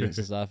random agents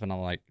and stuff. And I'm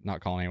like, not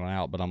calling anyone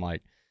out, but I'm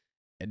like,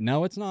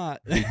 no, it's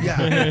not.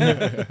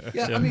 Yeah.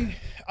 Yeah.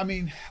 I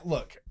mean,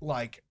 look,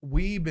 like,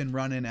 we've been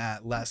running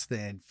at less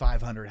than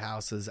 500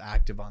 houses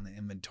active on the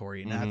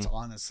inventory, and that's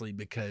honestly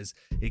because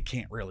it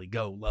can't really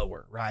go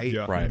lower, right?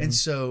 Yeah. Right. And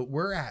so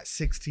we're at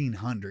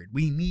 1,600.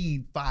 We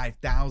need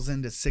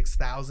 5,000 to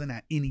 6,000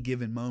 at any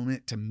given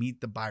moment to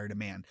meet the buyer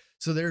demand.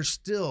 So there's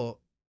still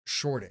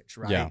shortage,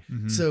 right? Yeah.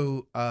 Mhm.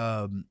 So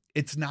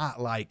it's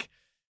not like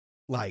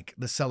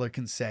the seller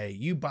can say,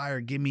 you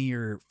buyer, give me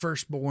your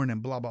firstborn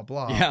and blah, blah,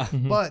 blah. Yeah.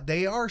 Mhm. But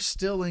they are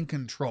still in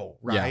control,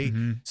 Yeah. right?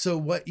 Mhm. So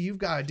what you've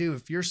got to do,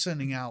 if you're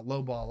sending out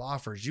lowball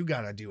offers, you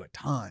got to do a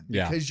ton,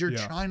 Yeah. because you're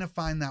Yeah. trying to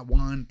find that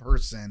one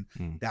person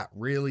Mm. that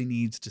really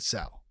needs to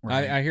sell.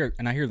 Right? I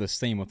hear this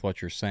theme with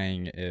what you're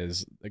saying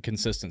is the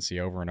consistency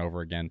over and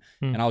over again.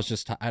 Hmm. And I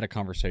had a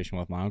conversation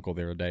with my uncle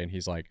the other day, and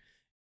he's like,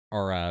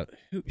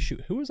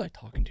 who was I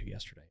talking to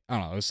yesterday? I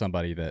don't know. It was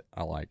somebody that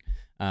I like.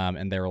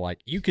 And they were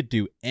like, you could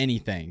do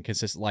anything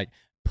consistent, like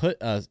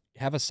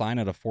have a sign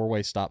at a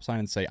 4-way stop sign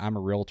and say, I'm a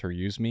realtor,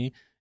 use me,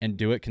 and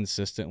do it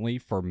consistently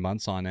for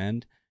months on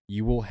end.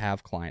 You will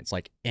have clients.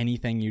 Like,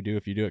 anything you do,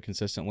 if you do it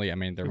consistently, I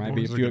mean, there might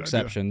be a Everyone's a few good idea.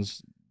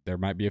 exceptions. There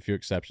might be a few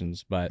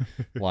exceptions, but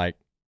like,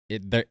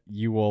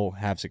 you will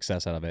have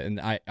success out of it. And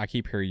I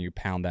keep hearing you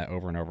pound that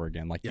over and over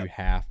again. Like, Yep. you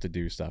have to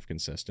do stuff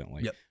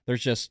consistently. Yep.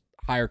 There's just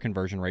higher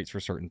conversion rates for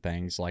certain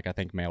things. Like, I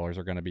think mailers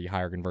are going to be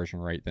higher conversion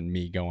rate than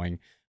me going,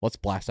 let's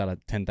blast out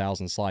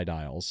 10,000 slide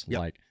dials. Yep.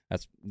 Like,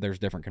 there's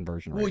different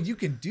conversion rates. Well, you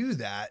can do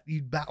that.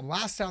 You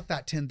blast out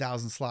that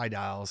 10,000 slide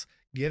dials,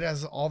 get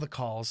us all the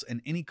calls,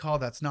 and any call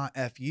that's not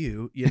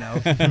FU,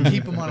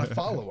 keep them on a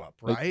follow-up,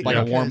 right? Like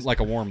Because-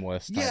 a warm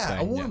list. Type Yeah, thing.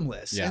 a warm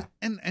list. Yeah.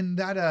 And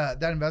that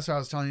investor I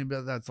was telling you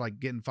about, that's like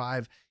getting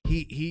 5.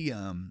 He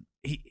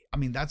I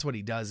mean, that's what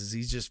he does, is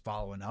he's just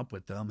following up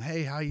with them.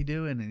 Hey, how you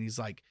doing? And he's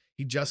like,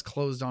 he just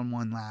closed on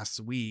one last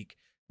week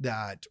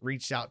that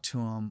reached out to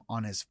him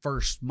on his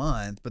first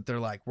month, but they're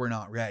like, we're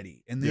not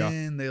ready. And Yeah.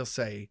 then they'll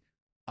say,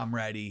 I'm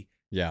ready.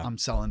 Yeah. I'm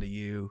selling to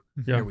you.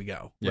 Yeah. Here we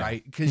go. Yeah.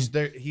 Right. Because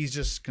he's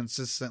just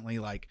consistently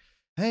like,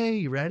 hey,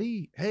 you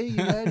ready? Hey,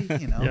 you ready?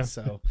 Yeah.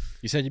 So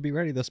You said you'd be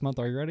ready this month.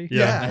 Are you ready?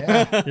 yeah.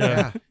 Yeah.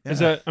 Yeah. Is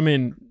that, I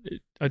mean,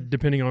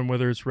 depending on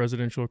whether it's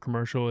residential or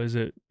commercial, is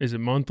it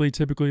monthly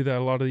typically that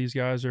a lot of these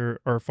guys are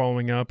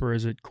following up, or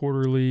is it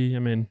quarterly? I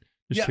mean,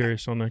 Just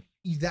curious on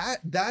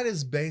that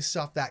is based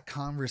off that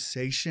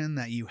conversation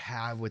that you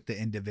have with the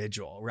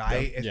individual,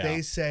 right? If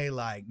they say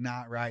like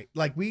not right,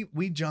 like we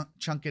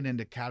chunk it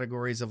into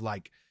categories of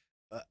like,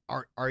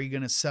 are you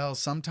going to sell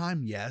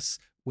sometime? Yes.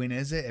 When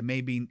is it? It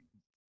may be,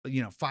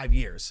 5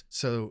 years.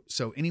 So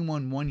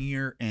anyone 1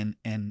 year and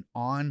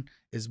on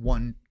is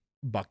one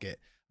bucket.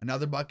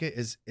 Another bucket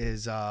is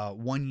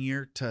 1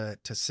 year to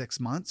 6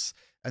 months.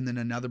 And then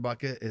another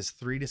bucket is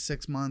 3 to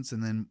 6 months,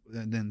 and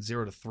then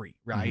 0 to 3,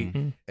 right?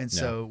 Mm-hmm. And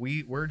so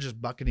we're just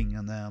bucketing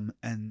on them,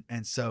 and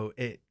so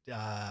it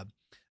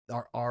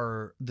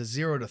our the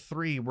 0 to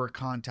 3 we're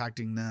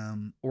contacting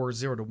them, or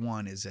 0 to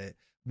 1 is it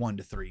 1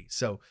 to 3.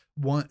 So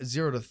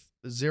 0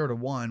 to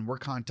 1 we're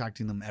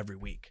contacting them every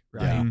week,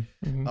 right?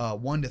 Mm-hmm.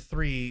 1 to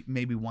 3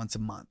 maybe once a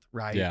month,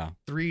 right? Yeah.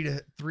 3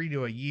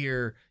 to a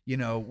year,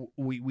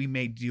 we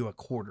may do a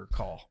quarter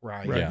call,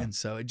 right? Yeah. And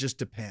so it just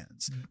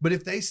depends. But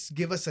if they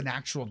give us an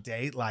actual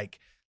date, like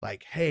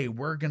hey,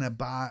 we're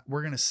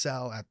gonna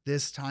sell at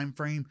this time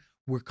frame,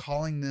 we're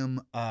calling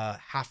them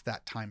half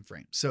that time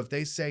frame. So if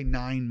they say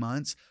 9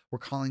 months, we're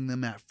calling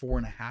them at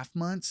 4.5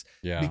 months,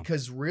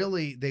 because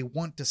really they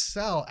want to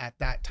sell at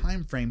that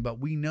time frame, but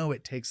we know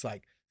it takes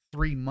like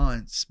 3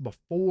 months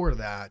before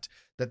that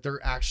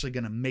they're actually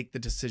going to make the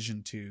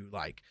decision to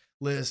like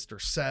list or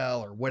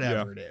sell or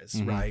whatever it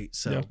is, right?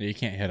 So you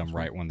can't hit them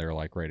right when they're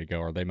like ready to go,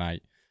 or they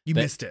might.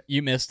 Missed it.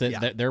 You missed it.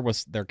 Yeah. There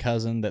was their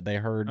cousin that they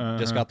heard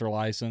just got their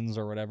license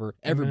or whatever.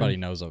 Everybody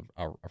knows a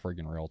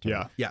freaking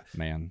realtor. Yeah.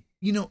 Man.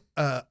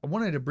 I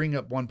wanted to bring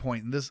up one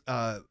point, and this,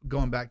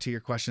 going back to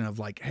your question of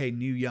like, hey,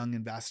 new young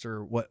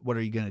investor, what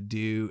are you going to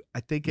do?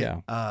 I think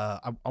I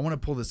want to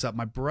pull this up.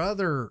 My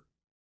brother,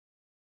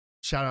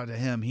 shout out to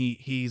him.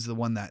 He's the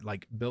one that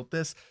like built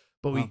this,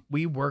 but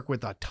we work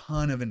with a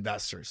ton of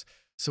investors.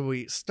 So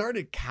we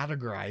started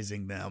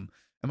categorizing them,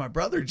 and my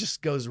brother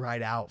just goes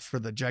right out for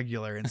the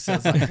jugular and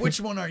says like, which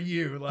one are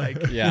you? Like,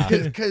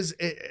 because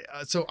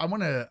so I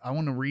want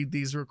to read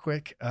these real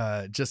quick,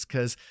 just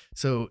cause,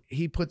 so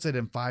he puts it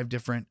in 5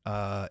 different,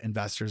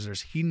 investors.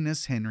 There's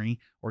Hedonist Henry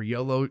or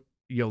YOLO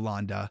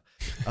Yolanda.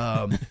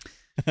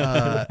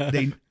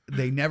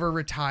 They never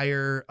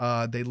retire.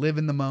 They live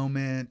in the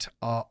moment.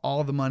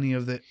 All the money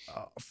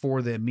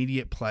for the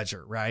immediate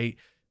pleasure, right?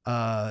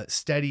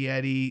 Steady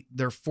Eddie.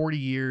 They're 40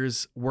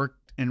 years, work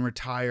and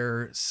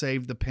retire,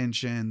 save the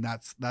pension.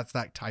 That's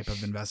that type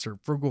of investor.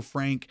 Frugal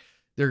Frank.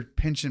 They're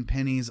pension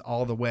pennies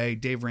all the way.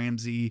 Dave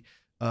Ramsey,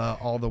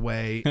 all the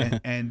way,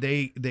 and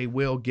they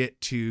will get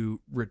to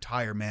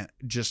retirement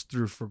just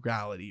through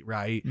frugality,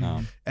 right?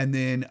 And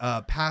then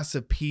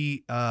Passive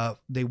Pete.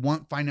 They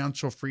want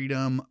financial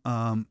freedom.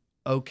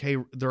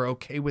 They're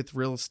okay with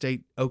real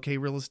estate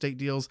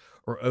deals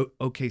or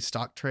okay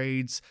stock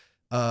trades.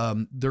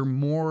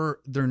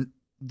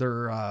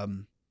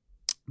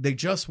 They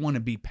just want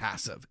to be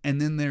passive. And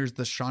then there's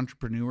the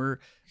entrepreneur,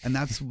 and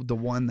that's the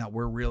one that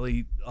we're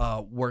really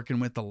working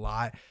with a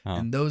lot.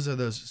 And those are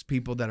those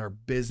people that are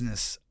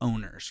business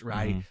owners,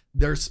 right?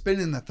 They're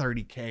spending the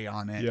 $30K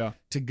on it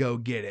to go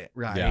get it,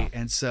 right?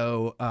 And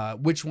so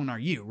which one are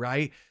you,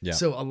 right?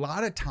 So a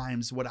lot of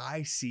times what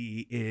I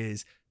see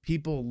is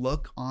people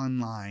look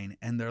online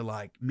and they're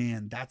like,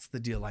 man, that's the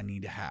deal I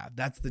need to have.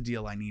 That's the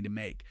deal I need to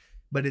make.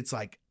 But it's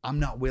like, I'm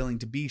not willing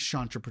to be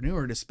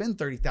entrepreneur to spend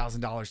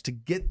 $30,000 to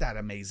get that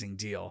amazing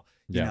deal,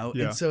 you know?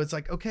 And so it's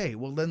like, okay,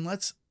 well then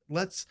let's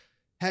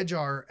hedge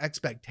our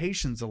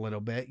expectations a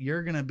little bit.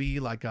 You're going to be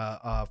like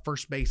a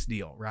first base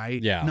deal,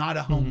 right? Not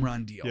a home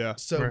run deal.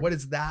 So what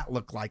does that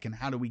look like, and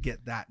how do we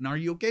get that? And are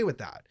you okay with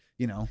that?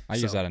 I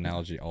use that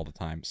analogy all the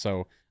time.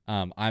 So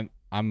I'm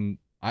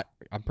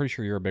pretty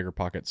sure you're a Bigger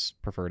Pockets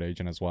preferred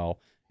agent as well.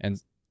 And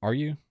are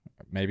you?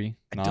 Maybe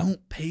not. I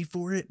don't pay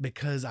for it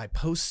because I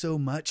post so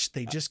much.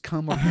 They just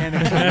come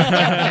organically.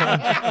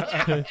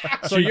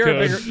 So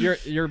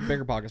you're a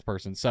Bigger Pockets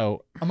person.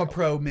 So I'm a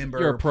pro member.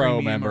 You're a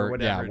pro member, or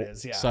whatever it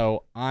is. Yeah.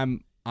 So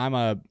I'm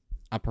a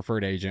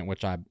preferred agent,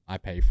 which I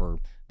pay for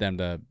them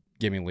to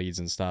give me leads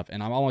and stuff.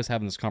 And I'm always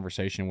having this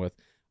conversation with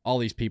all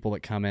these people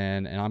that come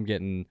in, and I'm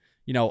getting,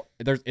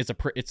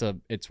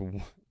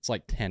 it's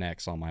like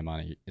 10x on my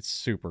money. It's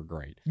super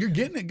great. You're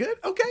getting it good?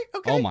 Okay.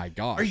 Oh my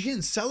gosh. Are you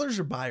getting sellers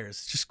or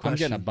buyers? Just question. I'm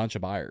getting a bunch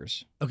of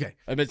buyers. Okay.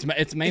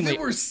 It's mainly. If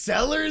it were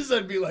sellers,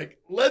 I'd be like,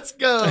 let's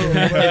go.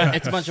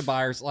 It's a bunch of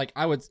buyers. Like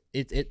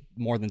it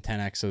more than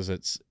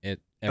 10x's.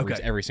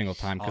 Every single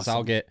time, because awesome.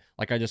 I'll get,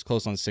 like, I just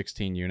closed on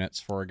 16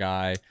 units for a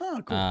guy.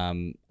 Oh,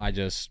 cool. I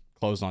just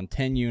closed on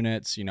 10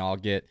 units. I'll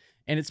get,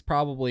 and it's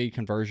probably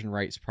conversion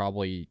rate's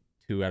probably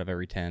 2 out of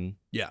every 10.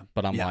 Yeah.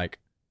 But I'm like,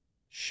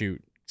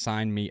 shoot,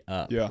 sign me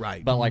up. Yeah.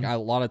 Right. But like a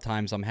lot of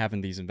times I'm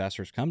having these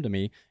investors come to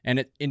me,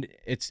 and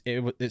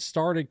it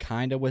started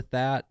kind of with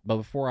that, but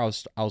before I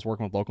was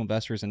working with local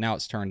investors, and now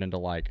it's turned into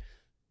like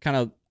kind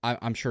of,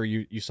 I'm sure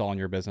you saw in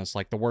your business,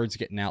 like the word's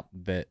getting out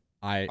that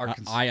I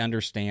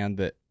understand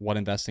that what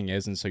investing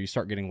is, and so you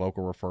start getting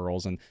local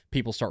referrals, and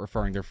people start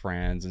referring their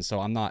friends, and so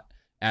I'm not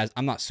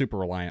super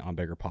reliant on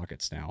Bigger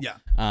Pockets now. Yeah.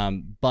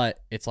 But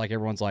it's like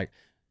everyone's like,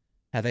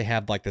 they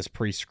have like this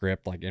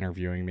pre-script like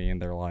interviewing me, and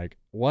they're like,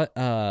 what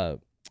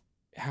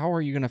how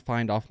are you going to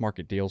find off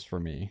market deals for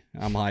me?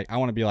 I'm like, I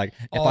want to be like,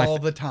 all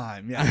the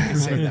time. Yeah, you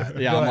say that.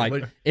 Yeah, Go I'm ahead,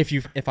 like,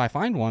 if I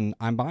find one,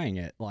 I'm buying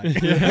it.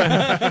 Like,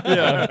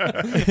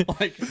 Yeah.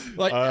 like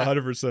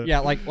 100%. yeah,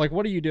 like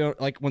what do you do?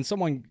 Like when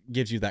someone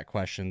gives you that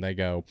question, they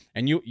go,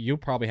 and you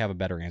probably have a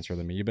better answer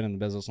than me. You've been in the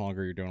business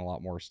longer. You're doing a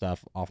lot more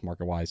stuff off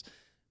market wise.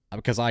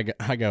 Because I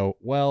go,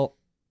 well,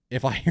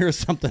 if I hear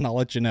something, I'll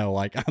let you know.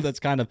 Like that's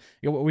kind of,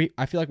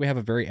 I feel like we have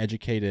a very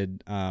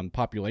educated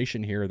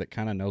population here that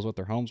kind of knows what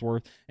their home's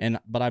worth.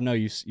 But I know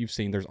you've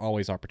seen there's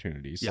always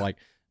opportunities. Yeah. Like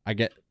I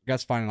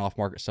guess finding off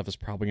market stuff is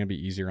probably going to be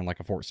easier in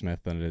like a Fort Smith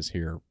than it is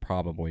here,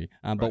 probably.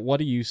 But what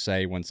do you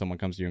say when someone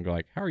comes to you and go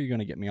like, how are you going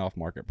to get me off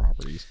market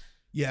properties?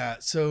 Yeah.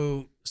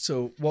 So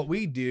what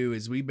we do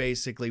is we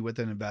basically, with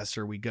an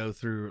investor, we go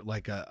through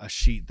like a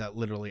sheet that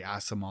literally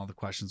asks them all the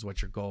questions.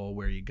 What's your goal?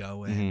 Where are you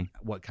going?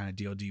 What kind of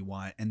deal do you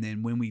want? And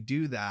then when we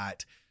do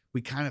that,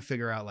 we kind of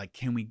figure out like,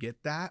 can we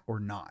get that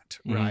or not?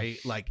 Right.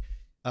 Like,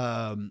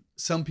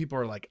 some people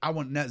are like, I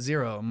want net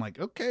zero. I'm like,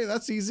 okay,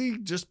 that's easy.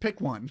 Just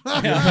pick one.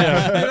 You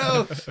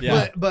know?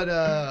 Yeah.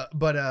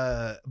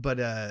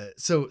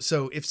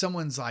 So if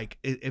someone's like,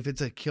 if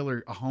it's a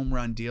home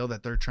run deal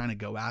that they're trying to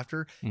go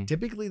after,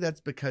 typically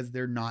that's because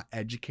they're not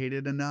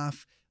educated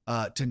enough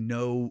to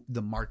know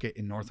the market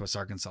in Northwest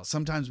Arkansas.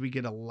 Sometimes we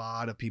get a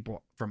lot of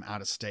people from out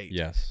of state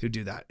who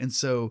do that. And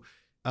so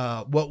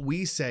what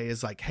we say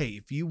is like, hey,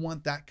 if you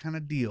want that kind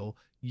of deal,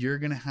 you're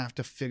going to have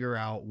to figure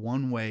out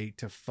one way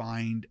to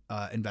find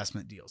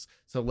investment deals.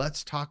 So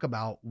let's talk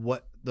about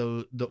what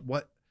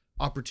what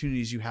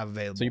opportunities you have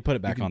available. So you put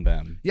it back on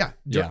them. Yeah.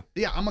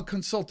 I'm a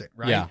consultant,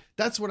 right? Yeah.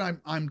 That's what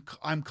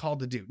I'm called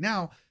to do.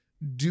 Now,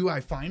 do I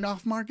find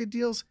off market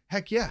deals?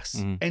 Heck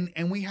yes.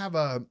 And we have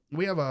a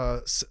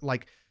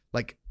like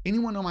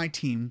anyone on my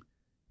team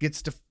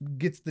gets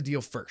the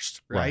deal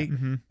first, right?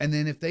 And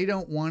then if they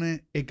don't want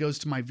it, it goes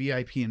to my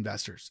VIP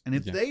investors. And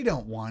if they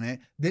don't want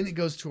it, then it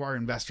goes to our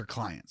investor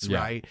clients,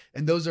 right?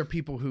 And those are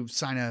people who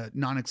sign a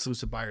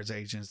non-exclusive buyer's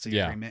agency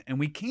agreement, and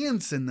we can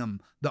send them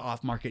the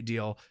off-market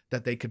deal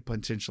that they could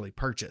potentially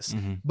purchase.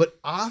 But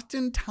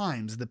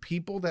oftentimes the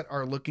people that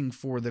are looking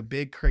for the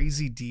big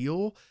crazy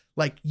deal,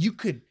 like you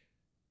could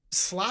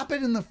slap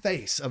it in the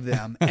face of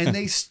them and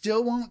they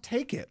still won't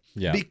take it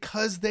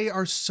because they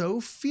are so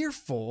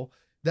fearful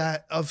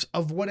that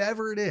of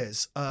whatever it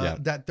is,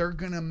 that they're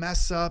going to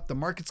mess up, the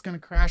market's going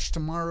to crash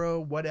tomorrow,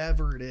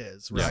 whatever it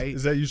is, right?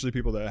 Is that usually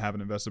people that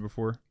haven't invested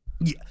before?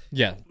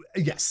 Yeah.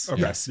 Yes.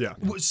 Okay. Yes. Yeah.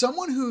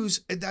 Someone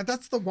who's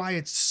that's why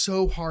it's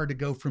so hard to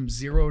go from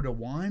 0 to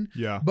 1.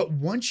 Yeah. But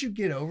once you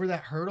get over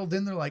that hurdle,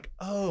 then they're like,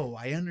 oh,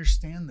 I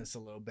understand this a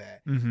little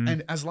bit.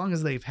 And as long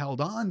as they've held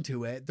on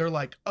to it, they're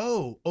like,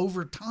 oh,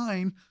 over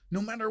time,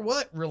 no matter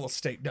what, real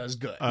estate does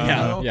good. You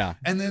know? Yeah.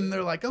 And then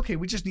they're like, okay,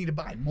 we just need to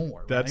buy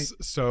more. That's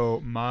right? So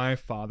my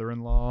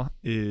father-in-law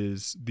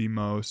is the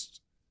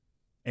most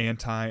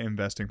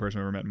anti-investing person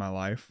I've ever met in my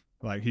life.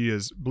 Like he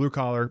is blue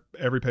collar,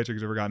 every paycheck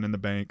he's ever gotten in the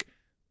bank.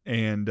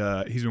 And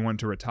he's been wanting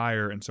to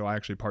retire. And so I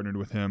actually partnered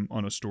with him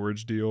on a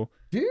storage deal.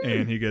 Dude.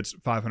 And he gets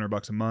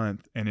 $500 a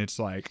month. And it's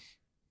like,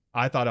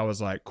 I thought I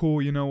was like,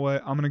 cool, you know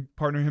what? I'm going to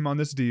partner him on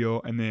this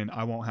deal. And then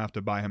I won't have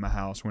to buy him a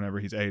house whenever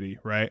he's 80.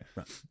 Right.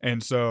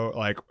 And so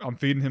like, I'm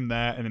feeding him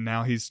that. And then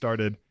now he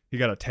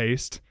got a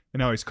taste.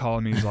 And now he's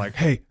calling me. He's like,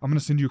 hey, I'm going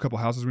to send you a couple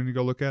houses we need to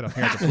go look at. I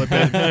think I have to flip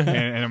it.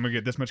 and I'm going to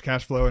get this much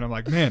cash flow. And I'm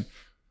like, man,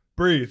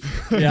 breathe.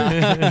 Dang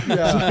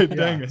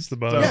it. It's the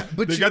bug. So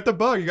but he got the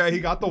bug. He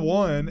got the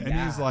one. And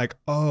he's like,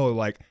 oh,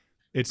 like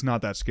it's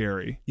not that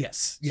scary.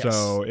 Yes.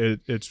 So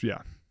it's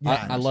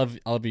I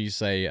love you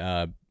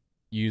say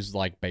use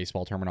like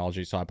baseball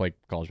terminology. So I played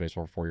college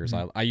baseball for 4 years.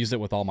 I use it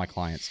with all my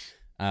clients.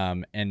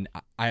 And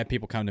I have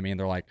people come to me and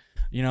they're like,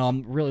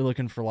 I'm really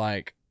looking for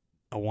like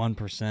a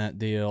 1%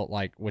 deal,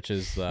 like which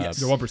is the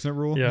 1%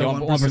 rule. The Yeah.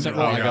 1%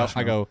 rule. Oh,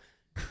 I go,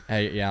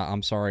 hey,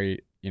 I'm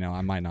sorry.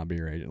 I might not be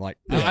your agent. Like,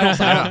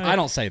 I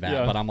don't say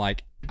that, but I'm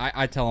like,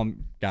 I tell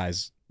them,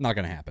 guys, not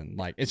gonna happen.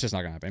 Like, it's just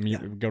not gonna happen. I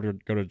mean, go to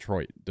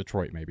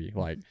Detroit, maybe.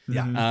 Like,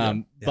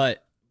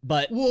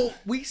 but well,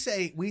 we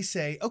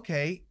say,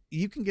 okay,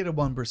 you can get a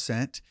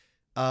 1%,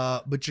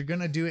 but you're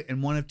gonna do it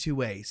in one of two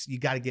ways. You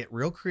got to get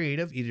real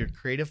creative, either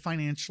creative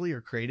financially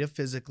or creative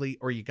physically,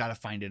 or you got to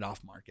find it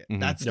off market.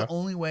 That's the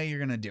only way you're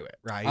gonna do it,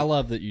 right? I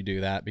love that you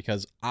do that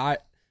because I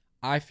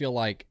feel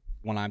like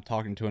when I'm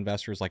talking to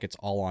investors, like it's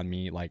all on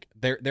me. Like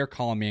they're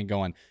calling me and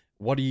going,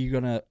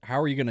 how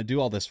are you gonna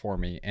do all this for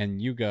me?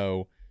 And you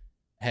go,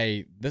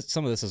 hey,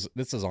 some of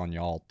this is on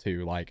y'all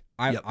too. Like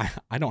I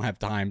don't have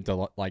time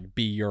to like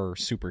be your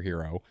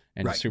superhero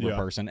and super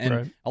person.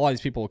 And a lot of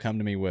these people will come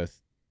to me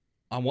with,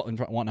 I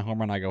want a home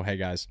run. I go, hey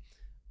guys,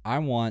 I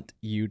want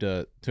you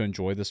to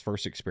enjoy this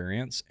first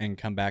experience and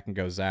come back and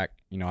go, Zach,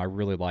 I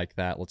really like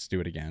that. Let's do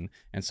it again.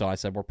 And so I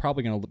said, we're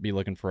probably going to be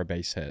looking for a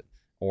base hit.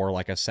 Or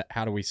like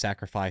how do we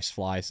sacrifice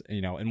flies?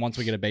 And once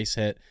we get a base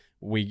hit,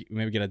 we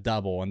maybe get a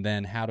double. And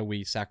then how do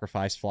we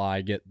sacrifice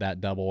fly, get that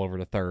double over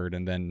to third?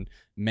 And then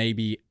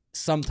maybe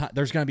sometime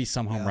there's going to be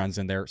some home runs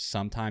in there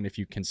sometime if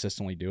you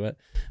consistently do it.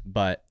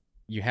 But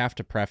you have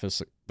to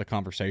preface the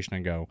conversation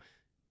and go,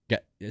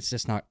 it's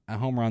just not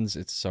home runs.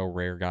 It's so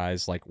rare,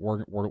 guys. Like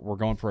we're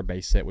going for a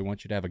base hit. We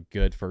want you to have a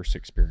good first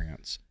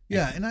experience.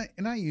 Yeah, and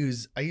I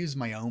use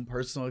my own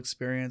personal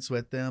experience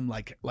with them.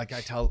 Like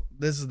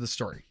this is the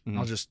story. Mhm.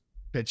 I'll just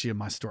pitch you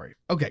my story.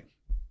 Okay,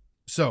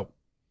 so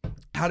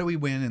how do we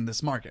win in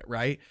this market,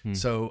 right?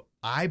 So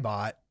I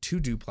bought 2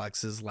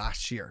 duplexes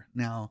last year.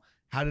 Now,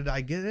 how did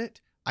I get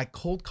it? I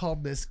cold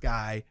called this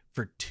guy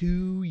for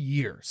 2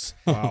 years.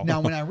 Wow.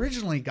 Now, when I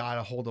originally got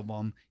a hold of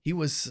him,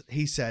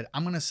 he said,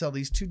 I'm going to sell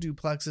these 2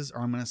 duplexes,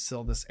 or I'm going to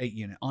sell this 8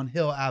 unit on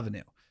Hill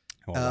Avenue.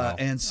 Oh, wow.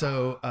 And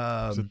so,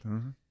 Is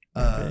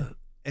it-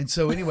 and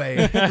so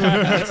anyway,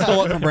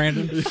 Stole it from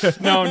Brandon.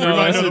 No, we might know,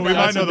 that's the a one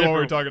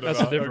we're different- talking that's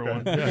about. a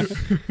different Okay. one.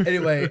 Yeah.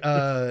 anyway,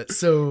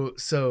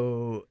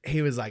 so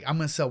he was like, I'm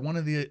gonna sell one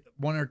of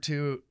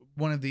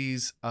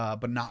these,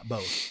 but not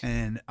both.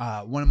 And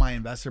one of my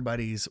investor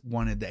buddies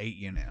wanted the 8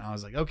 unit. And I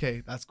was like,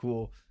 okay, that's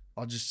cool.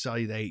 I'll just sell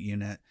you the 8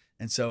 unit.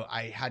 And so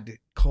I had to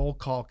cold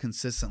call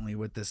consistently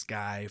with this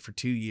guy for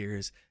 2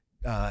 years.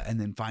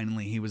 And then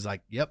finally he was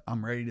like, yep,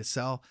 I'm ready to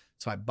sell.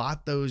 So I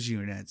bought those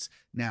units.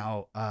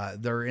 Now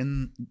they're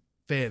in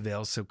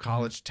Fayetteville, so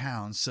college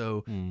town.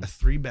 So a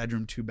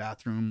 3-bedroom,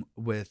 2-bathroom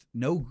with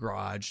no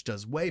garage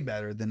does way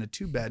better than a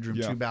 2-bedroom,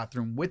 Yeah.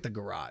 2-bathroom with a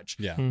garage.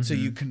 Yeah. So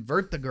you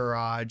convert the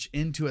garage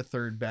into a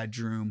 3rd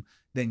bedroom,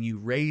 then you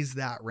raise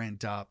that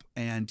rent up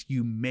and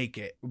you make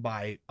it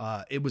by,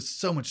 it was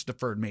so much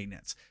deferred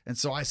maintenance. And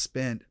so I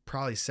spent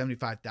probably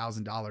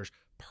 $75,000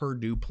 per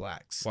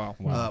duplex.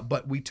 Wow.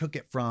 But we took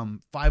it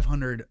from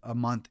 $500 a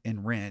month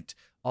in rent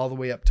all the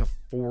way up to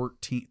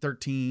 $13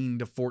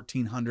 to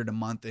 $1,400 a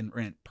month in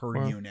rent per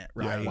Wow. unit.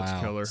 Yeah, Right. that's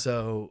Wow. killer.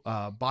 So,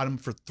 bought them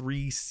for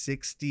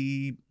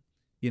 $360,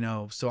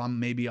 so I'm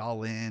maybe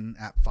all in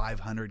at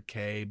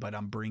 $500K, but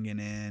I'm bringing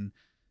in,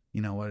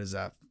 what is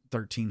that?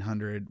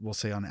 $1,300, we'll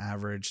say on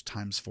average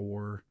times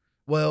 4.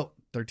 Well,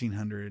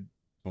 $1,300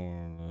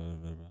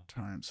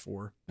 times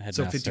 4. Head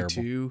So math's terrible.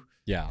 52.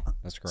 Yeah,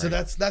 that's great. So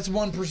that's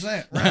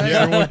 1%, right?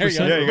 Yeah, There you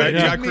go. yeah, you It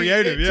got took me-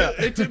 creative. it took-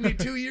 it took me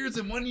 2 years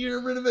and 1 year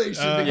of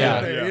renovation to Yeah,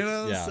 get there,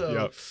 yeah, yeah. So,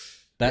 Yep.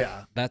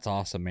 yeah. That's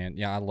awesome, man.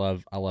 Yeah, I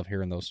love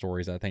hearing those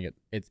stories. I think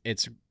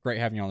it's great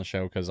having you on the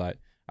show because I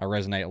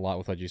resonate a lot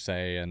with what you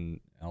say, and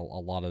a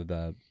lot of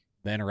the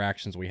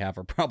interactions we have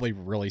are probably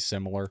really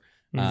similar.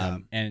 Yeah.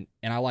 And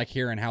I like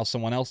hearing how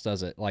someone else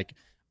does it. Like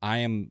I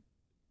am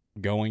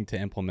going to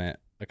implement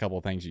a couple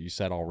of things that you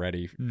said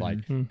already. Like,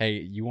 Mhm.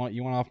 hey, you want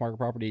off market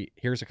property?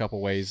 Here's a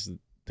couple ways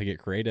to get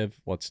creative.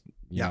 Let's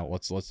Yeah.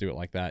 let's do it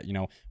like that.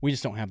 We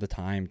just don't have the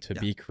time to Yeah.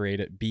 be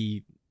creative,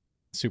 be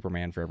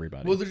Superman for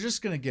everybody. Well, they're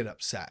just going to get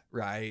upset,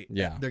 right?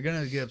 Yeah. They're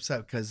going to get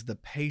upset because the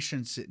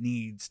patience it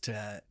needs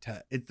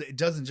it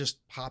doesn't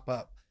just pop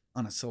up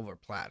on a silver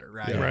platter,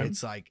 right? Yeah. Right.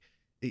 It's like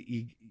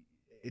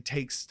it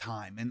takes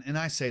time. And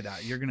I say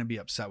that you're going to be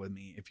upset with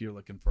me if you're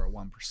looking for a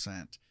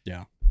 1%.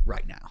 Yeah.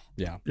 Right now.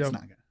 Yeah. It's Yep.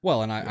 not going to.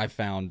 Well, and I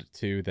found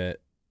too that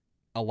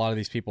a lot of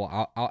these people,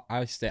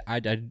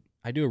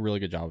 I do a really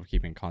good job of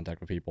keeping in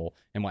contact with people,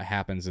 and what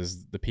happens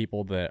is the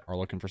people that are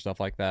looking for stuff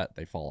like that,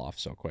 they fall off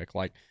so quick.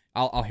 Like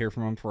I'll hear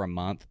from them for a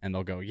month, and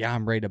they'll go, "Yeah,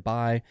 I'm ready to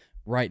buy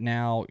right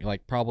now."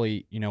 Like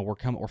probably,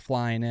 we're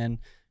flying in.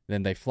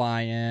 Then they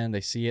fly in,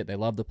 they see it, they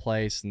love the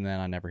place, and then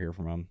I never hear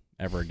from them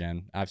ever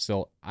again.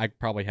 I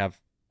probably have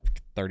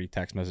 30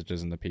 text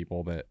messages into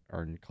people that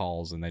are in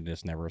calls, and they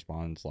just never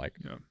respond. It's like,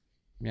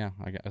 yeah,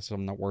 I guess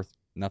I'm not worth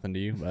nothing to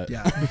you, but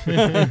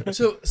Yeah.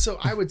 So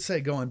I would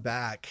say going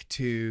back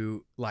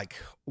to like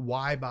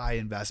why buy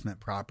investment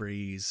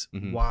properties,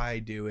 Mhm. why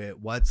do it,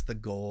 what's the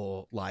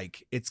goal?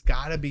 Like it's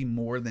got to be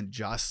more than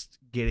just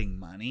getting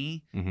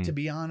money. Mhm. To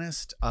be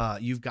honest,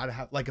 you've got to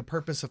have like a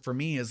purpose. For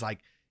me is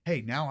like,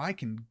 hey, now I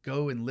can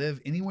go and live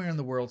anywhere in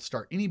the world,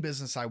 start any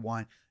business I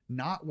want,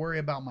 not worry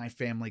about my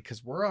family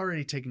because we're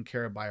already taken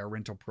care of by our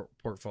rental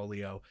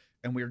portfolio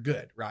and we're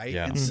good, right?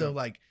 Yeah. And so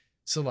like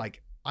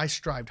I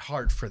strived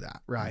hard for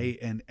that, right?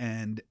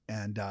 And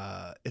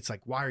it's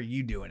like, why are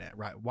you doing it,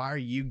 right? Why are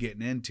you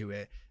getting into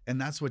it? And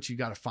that's what you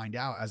got to find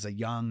out as a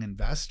young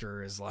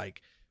investor is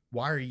like,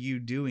 why are you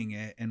doing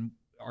it? And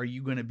are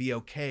you going to be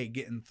okay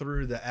getting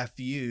through the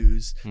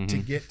FUs to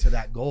Mhm. get to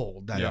that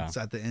goal that's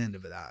Yeah. at the end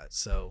of that?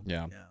 So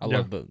yeah. I Yeah.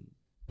 love the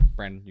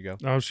Brandon, you go.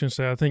 I was gonna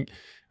say, I think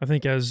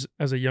as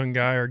a young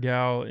guy or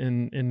gal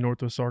in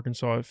Northwest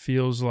Arkansas, it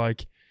feels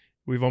like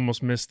we've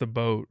almost missed the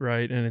boat,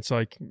 right? And it's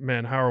like,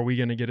 man, how are we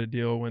going to get a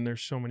deal when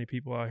there's so many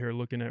people out here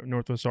looking at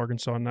Northwest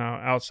Arkansas now,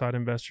 outside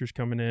investors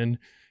coming in,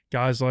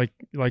 guys like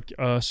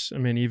us. I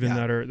mean, even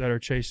Yeah. that are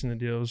chasing the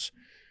deals.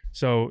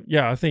 So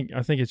yeah, I think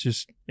it's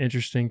just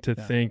interesting to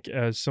Yeah. think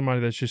as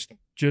somebody that's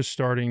just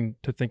starting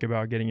to think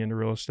about getting into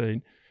real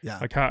estate. Yeah.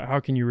 Like how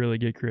can you really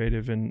get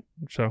creative? And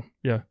so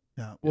yeah.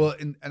 Yeah. Well,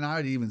 and I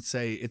would even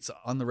say it's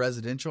on the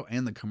residential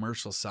and the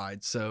commercial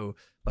side. So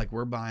like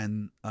we're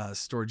buying a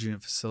storage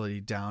unit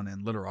facility down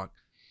in Little Rock.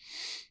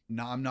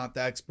 no, I'm not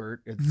the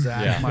expert. It's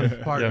Zach, my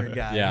partner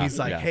guy. Yeah. He's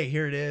like, Yeah. hey,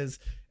 here it is.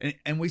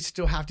 And we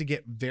still have to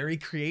get very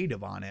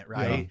creative on it,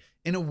 right?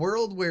 In a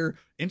world where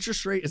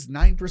interest rate is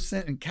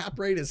 9% and cap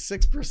rate is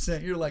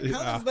 6%, you're like,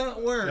 how does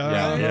that work?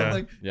 Yeah. Right? Yeah.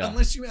 Like,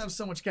 unless you have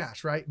so much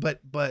cash, right?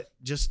 But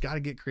just got to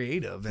get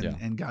creative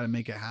and got to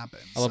make it happen.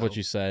 I love what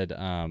you said.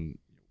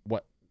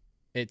 What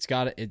it's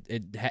got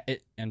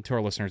it, and to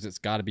our listeners, it's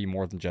got to be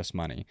more than just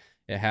money.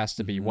 It has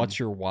to be what's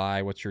your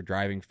why, what's your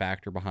driving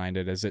factor behind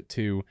it? Is it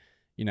to,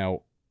 my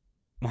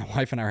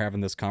wife and I are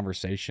having this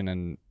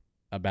conversation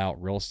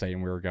about real estate,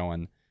 and we were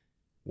going,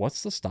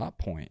 what's the stop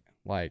point?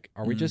 Like,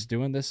 are we just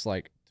doing this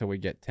like till we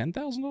get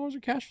 $10,000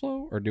 of cash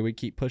flow, or do we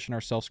keep pushing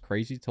ourselves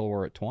crazy till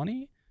we're at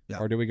 20? Yeah.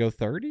 Or do we go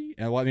 30?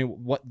 And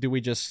what do we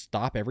just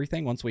stop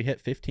everything once we hit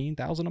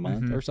 15,000 a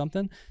month or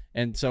something?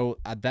 And so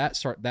that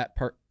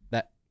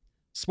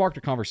sparked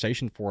a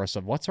conversation for us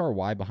of what's our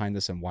why behind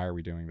this and why are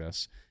we doing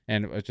this?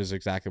 And which is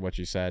exactly what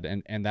you said.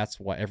 And that's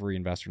what every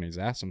investor needs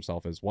to ask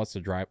himself is what's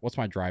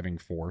my driving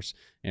force?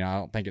 I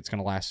don't think it's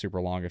going to last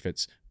super long if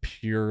it's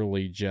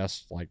purely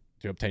just like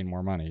to obtain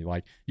more money.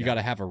 Like you got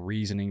to have a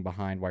reasoning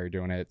behind why you're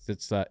doing it.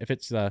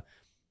 If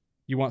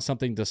you want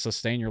something to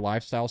sustain your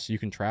lifestyle so you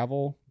can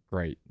travel,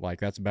 great. Like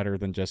that's better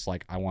than just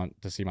like, I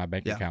want to see my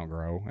bank account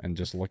grow and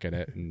just look at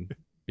it and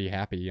be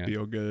happy and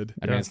feel good.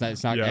 I mean, it's not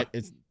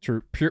it's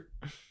true.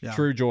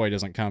 True joy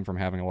doesn't come from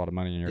having a lot of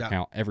money in your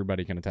account.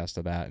 Everybody can attest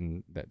to that,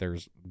 and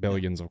there's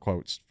billions of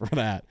quotes for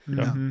that.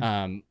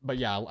 But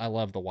yeah, I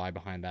love the why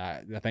behind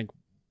that. I think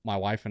my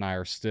wife and I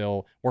are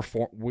still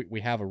we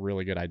have a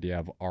really good idea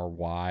of our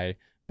why,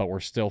 but we're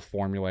still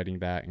formulating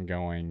that and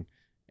going.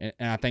 And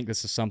I think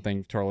this is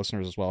something to our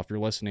listeners as well. If you're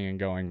listening and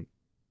going,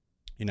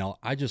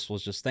 I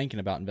was just thinking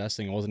about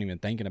investing and wasn't even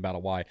thinking about a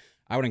why,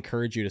 I would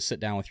encourage you to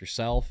sit down with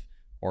yourself,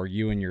 or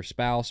you and your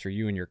spouse, or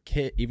you and your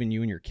kid, even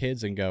you and your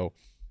kids, and go,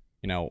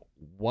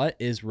 what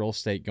is real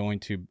estate going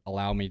to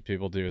allow me to be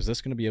able to do? Is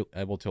this going to be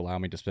able to allow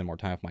me to spend more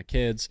time with my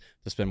kids,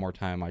 to spend more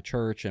time in my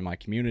church and my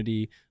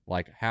community?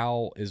 Like,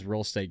 how is real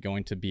estate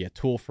going to be a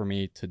tool for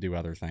me to do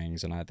other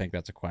things? And I think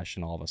that's a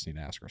question all of us need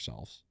to ask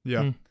ourselves.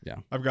 Yeah. Yeah.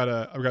 I've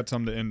got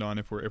something to end on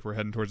if we're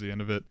heading towards the end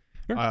of it.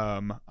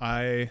 Sure.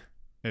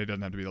 It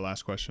doesn't have to be the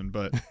last question,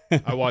 but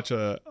I watch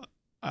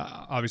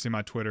obviously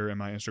my Twitter and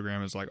my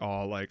Instagram is like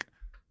all like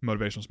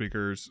motivational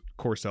speakers,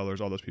 course sellers,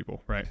 all those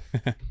people, right?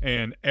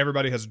 And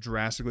everybody has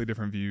drastically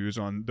different views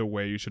on the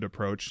way you should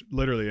approach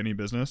literally any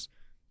business.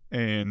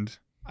 And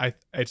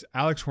it's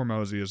Alex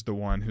Hormozy is the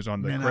one who's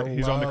on the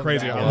he's on the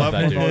crazy. That. I love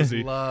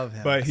Hormozy. Love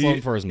him. But he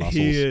for his muscles.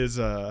 He is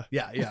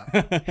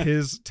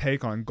his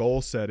take on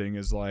goal setting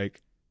is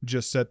like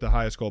just set the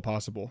highest goal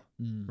possible,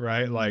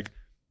 right? Like,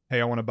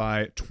 hey, I want to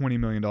buy $20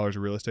 million of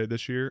real estate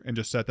this year, and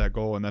just set that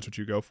goal, and that's what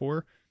you go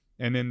for.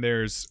 And then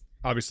there's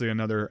obviously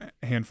another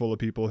handful of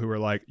people who are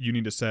like, you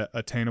need to set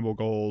attainable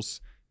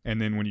goals,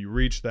 and then when you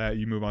reach that,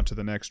 you move on to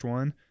the next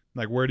one.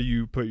 Like, where do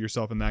you put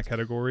yourself in that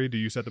category? Do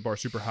you set the bar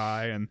super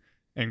high and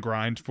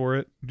grind for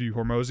it? Do you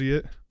Hormozy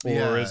it,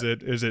 or is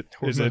it is it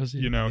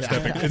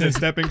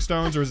stepping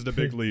stones, or is it a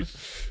big leap?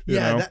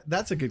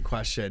 That's a good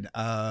question.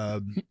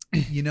 What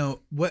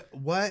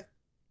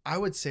I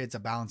would say it's a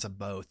balance of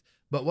both.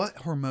 But what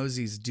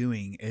Hormozy's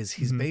doing is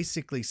he's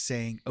basically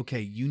saying, okay,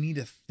 you need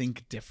to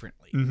think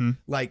differently.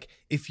 Like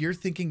if you're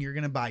thinking you're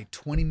going to buy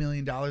 $20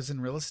 million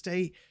in real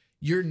estate,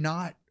 you're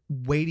not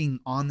waiting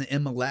on the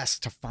MLS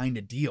to find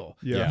a deal.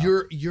 Yeah.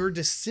 Your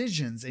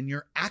decisions and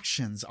your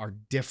actions are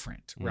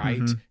different,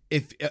 right?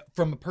 If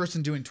from a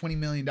person doing $20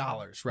 million,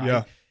 right?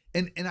 Yeah.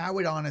 And I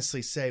would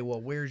honestly say,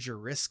 well, where's your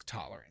risk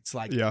tolerance?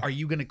 Like, are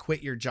you going to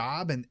quit your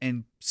job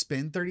and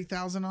spend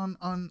 $30,000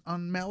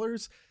 on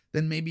mailers?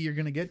 Then maybe you're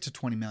going to get to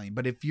 20 million.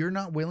 But if you're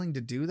not willing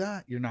to do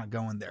that, you're not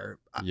going there.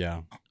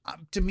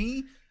 To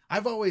me,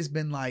 I've always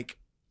been like,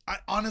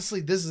 honestly,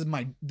 this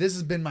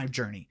has been my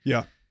journey.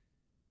 Yeah.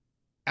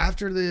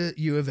 After the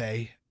U of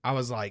A, I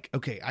was like,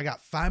 okay, I got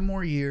 5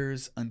 more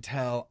years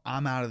until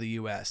I'm out of the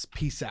US.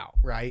 Peace out.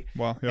 Right.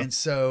 Wow. Yeah. And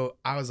so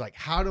I was like,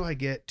 how do I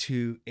get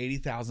to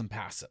 80,000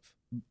 passive?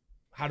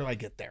 How do I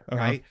get there?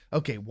 Right.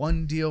 Okay.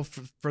 1 deal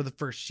for the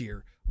first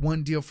year.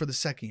 1 deal for the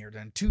second year,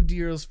 then 2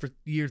 deals for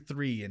year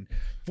 3, and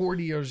 4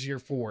 deals year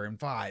 4 and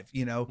 5,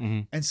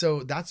 And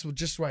so that's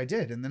just what I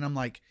did. And then I'm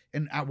like,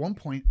 and at one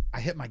point I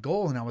hit my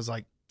goal and I was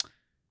like,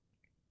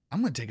 I'm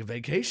going to take a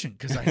vacation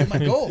because I hit my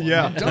goal.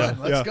 I'm done.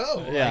 Let's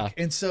go. Yeah. Like,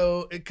 and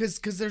so,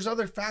 because there's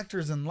other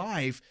factors in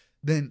life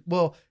than,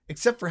 well,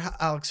 except for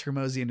Alex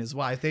Hermosi and his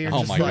wife, they are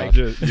just like,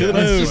 let's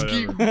just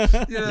keep,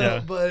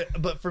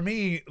 but for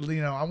me,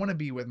 I want to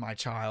be with my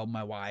child,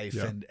 my wife,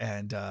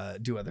 and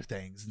do other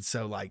things. And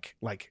so like,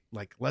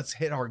 let's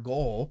hit our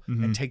goal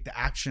and take the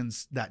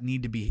actions that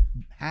need to be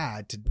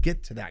had to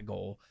get to that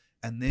goal.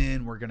 And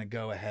then we're going to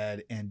go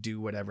ahead and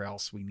do whatever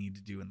else we need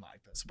to do in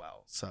life as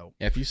well. So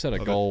if you set a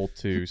goal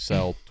to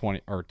sell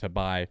 20 or to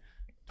buy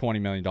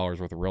 $20 million worth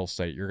of real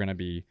estate, you're going to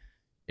be,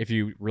 if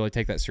you really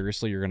take that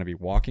seriously, you're going to be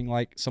walking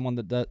like someone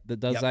that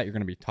does that. You're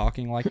going to be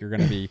talking like you're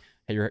going to be.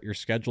 Your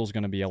schedule is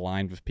going to be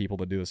aligned with people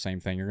that do the same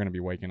thing. You're going to be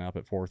waking up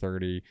at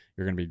 4:30.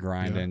 You're going to be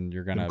grinding.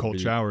 You're going to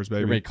cold showers, baby.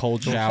 You're going to be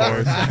cold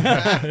showers.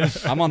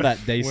 I'm on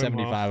that day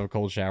 75 of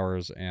cold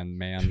showers, and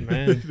man,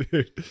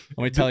 let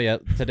me tell you,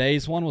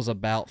 today's one was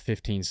about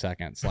 15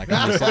 seconds. Like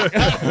I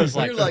was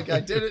like, you're like, I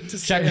did it to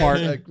check say mark,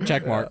 it. Like,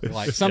 check mark.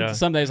 Like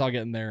some days I'll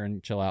get in there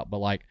and chill out, but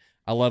like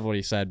I love what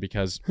he said,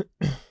 because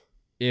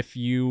if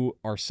you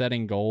are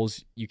setting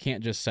goals, you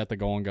can't just set the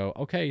goal and go,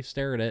 okay,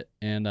 stare at it.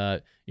 And, I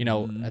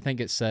think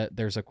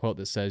there's a quote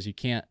that says you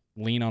can't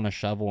lean on a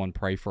shovel and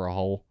pray for a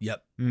hole.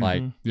 Yep.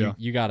 Like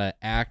you got to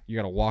act, you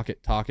got to walk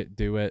it, talk it,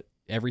 do it.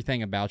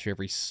 Everything about you,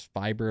 every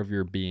fiber of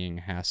your being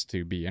has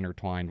to be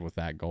intertwined with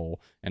that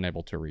goal and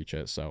able to reach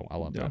it. So I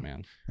love that,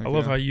 man. I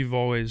love how I've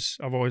always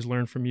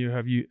learned from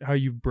you, how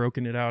you've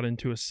broken it out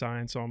into a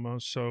science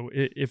almost. So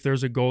if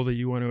there's a goal that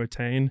you want to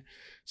attain,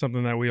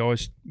 something that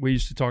we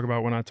used to talk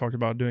about when I talked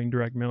about doing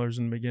direct mailers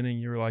in the beginning,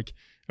 you were like,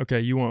 okay,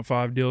 you want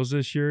 5 deals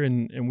this year,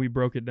 and we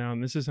broke it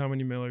down. This is how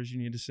many mailers you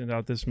need to send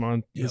out this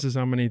month. Yep. This is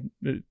how many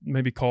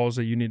maybe calls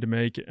that you need to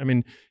make. I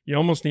mean, you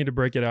almost need to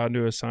break it out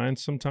into a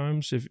science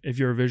sometimes if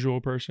you're a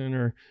visual person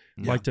or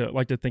like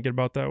to think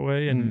about that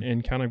way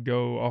and kind of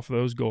go off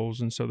those goals.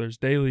 And so there's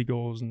daily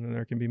goals, and then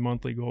there can be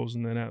monthly goals,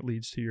 and then that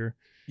leads to your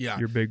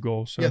big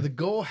goal. So the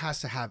goal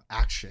has to have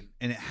action,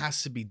 and it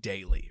has to be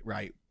daily,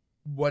 right?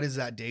 What is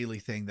that daily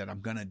thing that I'm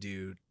gonna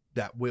do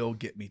that will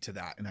get me to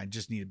that? And I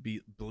just need to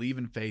believe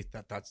in faith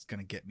that that's going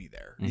to get me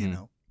there,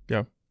 Yeah.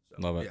 So,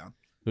 love it. Yeah.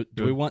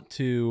 Do we want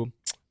to,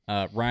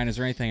 Ryan, is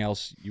there anything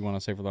else you want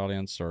to say for the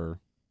audience, or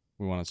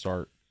we want to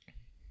start?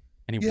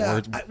 Any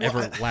words,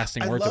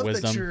 everlasting words of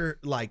wisdom? I love that you're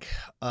like,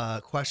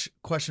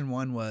 question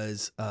 1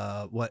 was,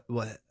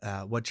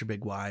 what's your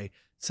big why?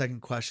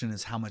 Second question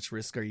is, how much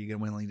risk are you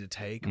willing to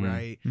take,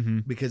 right? Mm-hmm.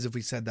 Because if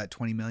we said that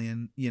 20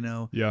 million,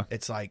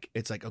 it's like,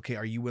 okay,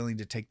 are you willing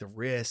to take the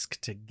risk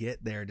to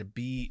get there, to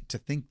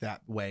think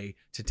that way,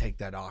 to take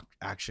that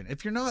action?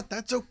 If you're not,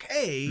 that's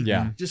okay.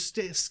 Yeah. Just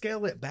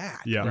scale it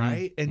back, yeah.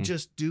 right? And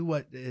just do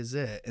what is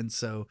it. And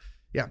so,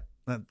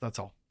 that's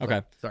all.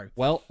 Okay. Sorry.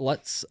 Well,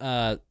 let's,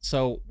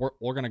 so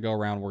we're going to go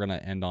around. We're going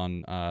to end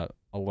on a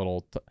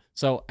little,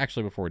 so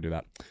actually before we do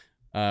that,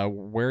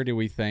 how do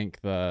we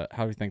think the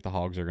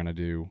Hogs are going to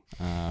do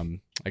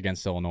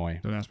against Illinois?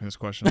 Don't ask me this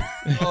question.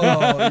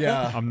 Oh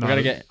yeah,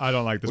 I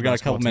don't like this. We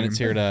got a couple minutes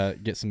here to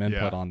get some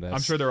input on this.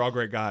 I'm sure they're all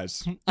great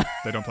guys.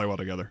 They don't play well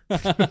together.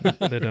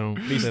 They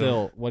don't.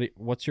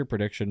 What's your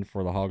prediction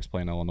for the Hogs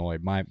playing Illinois?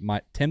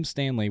 My Tim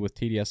Stanley with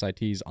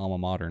TDSIT's alma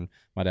mater.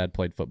 My dad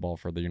played football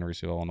for the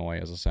University of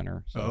Illinois as a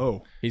center.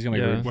 So he's going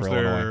to be rooting for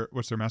Illinois.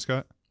 What's their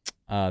mascot?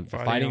 The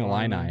Fighting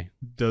Illini.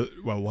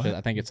 What?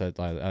 I think it's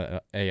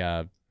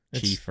a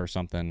chief or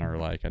something, or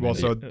like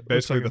so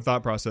basically the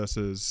thought process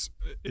is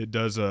it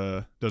does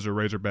a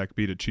Razorback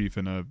beat a chief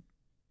in a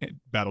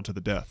battle to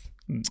the death?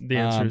 The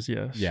answer is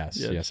yes.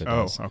 Yes, it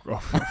does.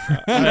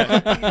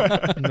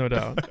 No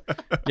doubt.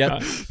 Yeah.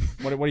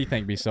 What do you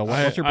think, B? So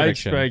what's your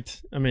prediction? I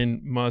expect,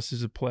 Muss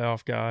is a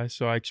playoff guy,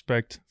 so I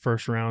expect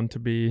first round to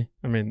be,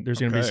 there's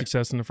going to be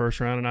success in the first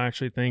round, and I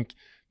actually think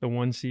the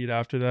 1 seed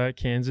after that,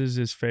 Kansas,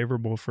 is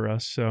favorable for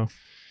us. So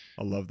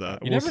I love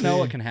that. You never know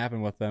what can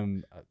happen with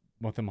them.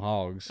 With them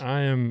Hogs.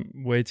 I am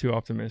way too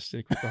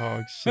optimistic with the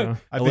Hogs. So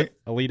I think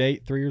Elite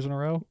 8 3 years in a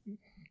row.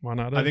 Why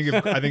not? I think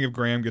if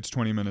Graham gets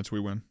 20 minutes, we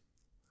win.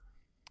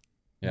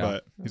 Yeah,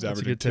 but he's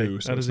averaging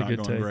 2, so it's not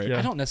going great. Yeah.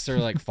 I don't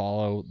necessarily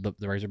follow the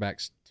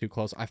Razorbacks too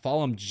close. I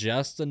follow them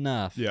just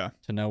enough to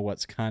know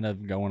what's kind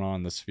of going on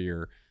in the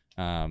sphere.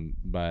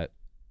 But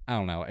I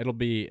don't know. It'll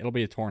be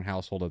a torn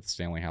household at the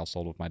Stanley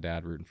household with my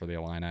dad rooting for the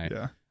Illini.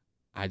 Yeah.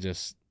 I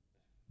just.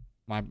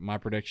 My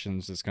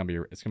predictions it's gonna be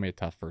a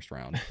tough first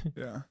round.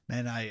 Yeah,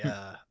 man.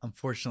 I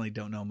unfortunately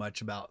don't know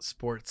much about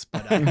sports,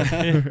 but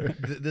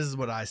this is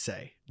what I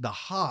say: the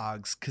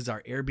Hogs, because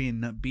our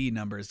Airbnb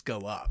numbers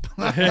go up.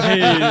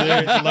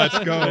 Hey, let's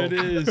go! It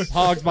is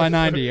Hogs by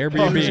 90.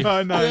 Airbnb Hogs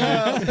by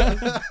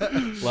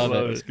 90. Love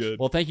it. That's good.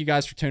 Well, thank you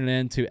guys for tuning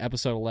in to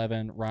episode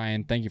 11.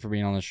 Ryan, thank you for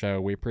being on the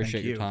show. We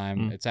appreciate your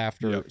time. It's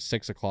after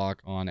 6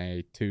 o'clock on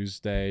a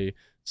Tuesday.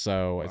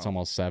 So it's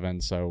almost 7.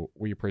 So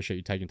we appreciate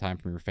you taking time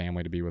from your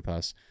family to be with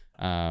us.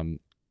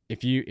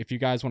 If you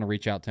guys want to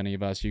reach out to any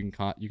of us, you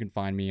can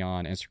find me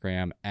on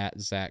Instagram at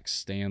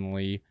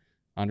 @ZachStanley_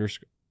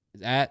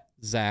 at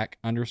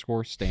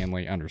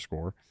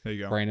Zach_Stanley_. There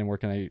you go. Brandon, where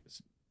can I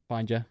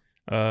find you?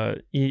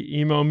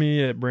 Email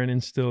me at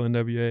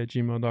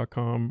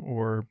brandonstillnwa@gmail.com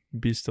or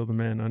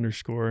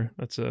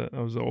bestilltheman_. That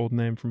was an old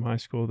name from high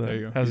school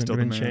that hasn't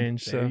been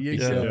changed. So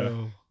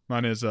yeah.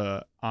 Mine is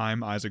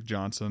I'm Isaac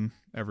Johnson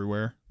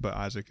everywhere, but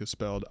Isaac is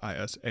spelled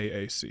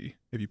ISAAC.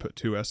 If you put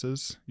 2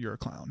 S's, you're a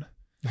clown.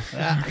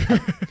 I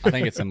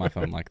think it's in my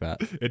phone like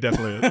that. It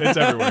definitely is. It's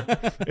everywhere.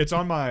 It's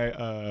on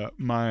my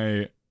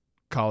my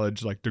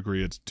college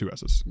degree. It's 2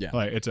 S's. Yeah,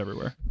 it's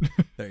everywhere.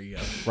 There you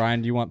go.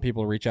 Ryan, do you want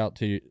people to reach out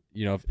to do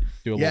a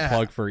little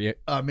plug for you?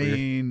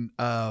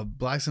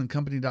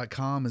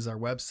 blackstonecompany.com is our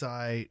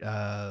website.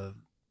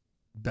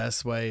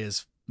 best way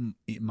is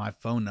my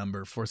phone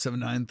number,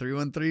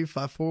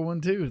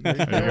 479-313-5412. There you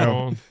There you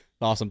go. go.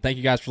 Awesome. Thank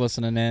you guys for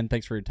listening in.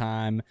 Thanks for your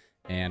time,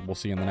 and we'll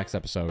see you in the next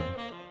episode.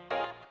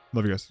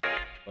 Love you guys.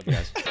 Love you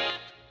guys.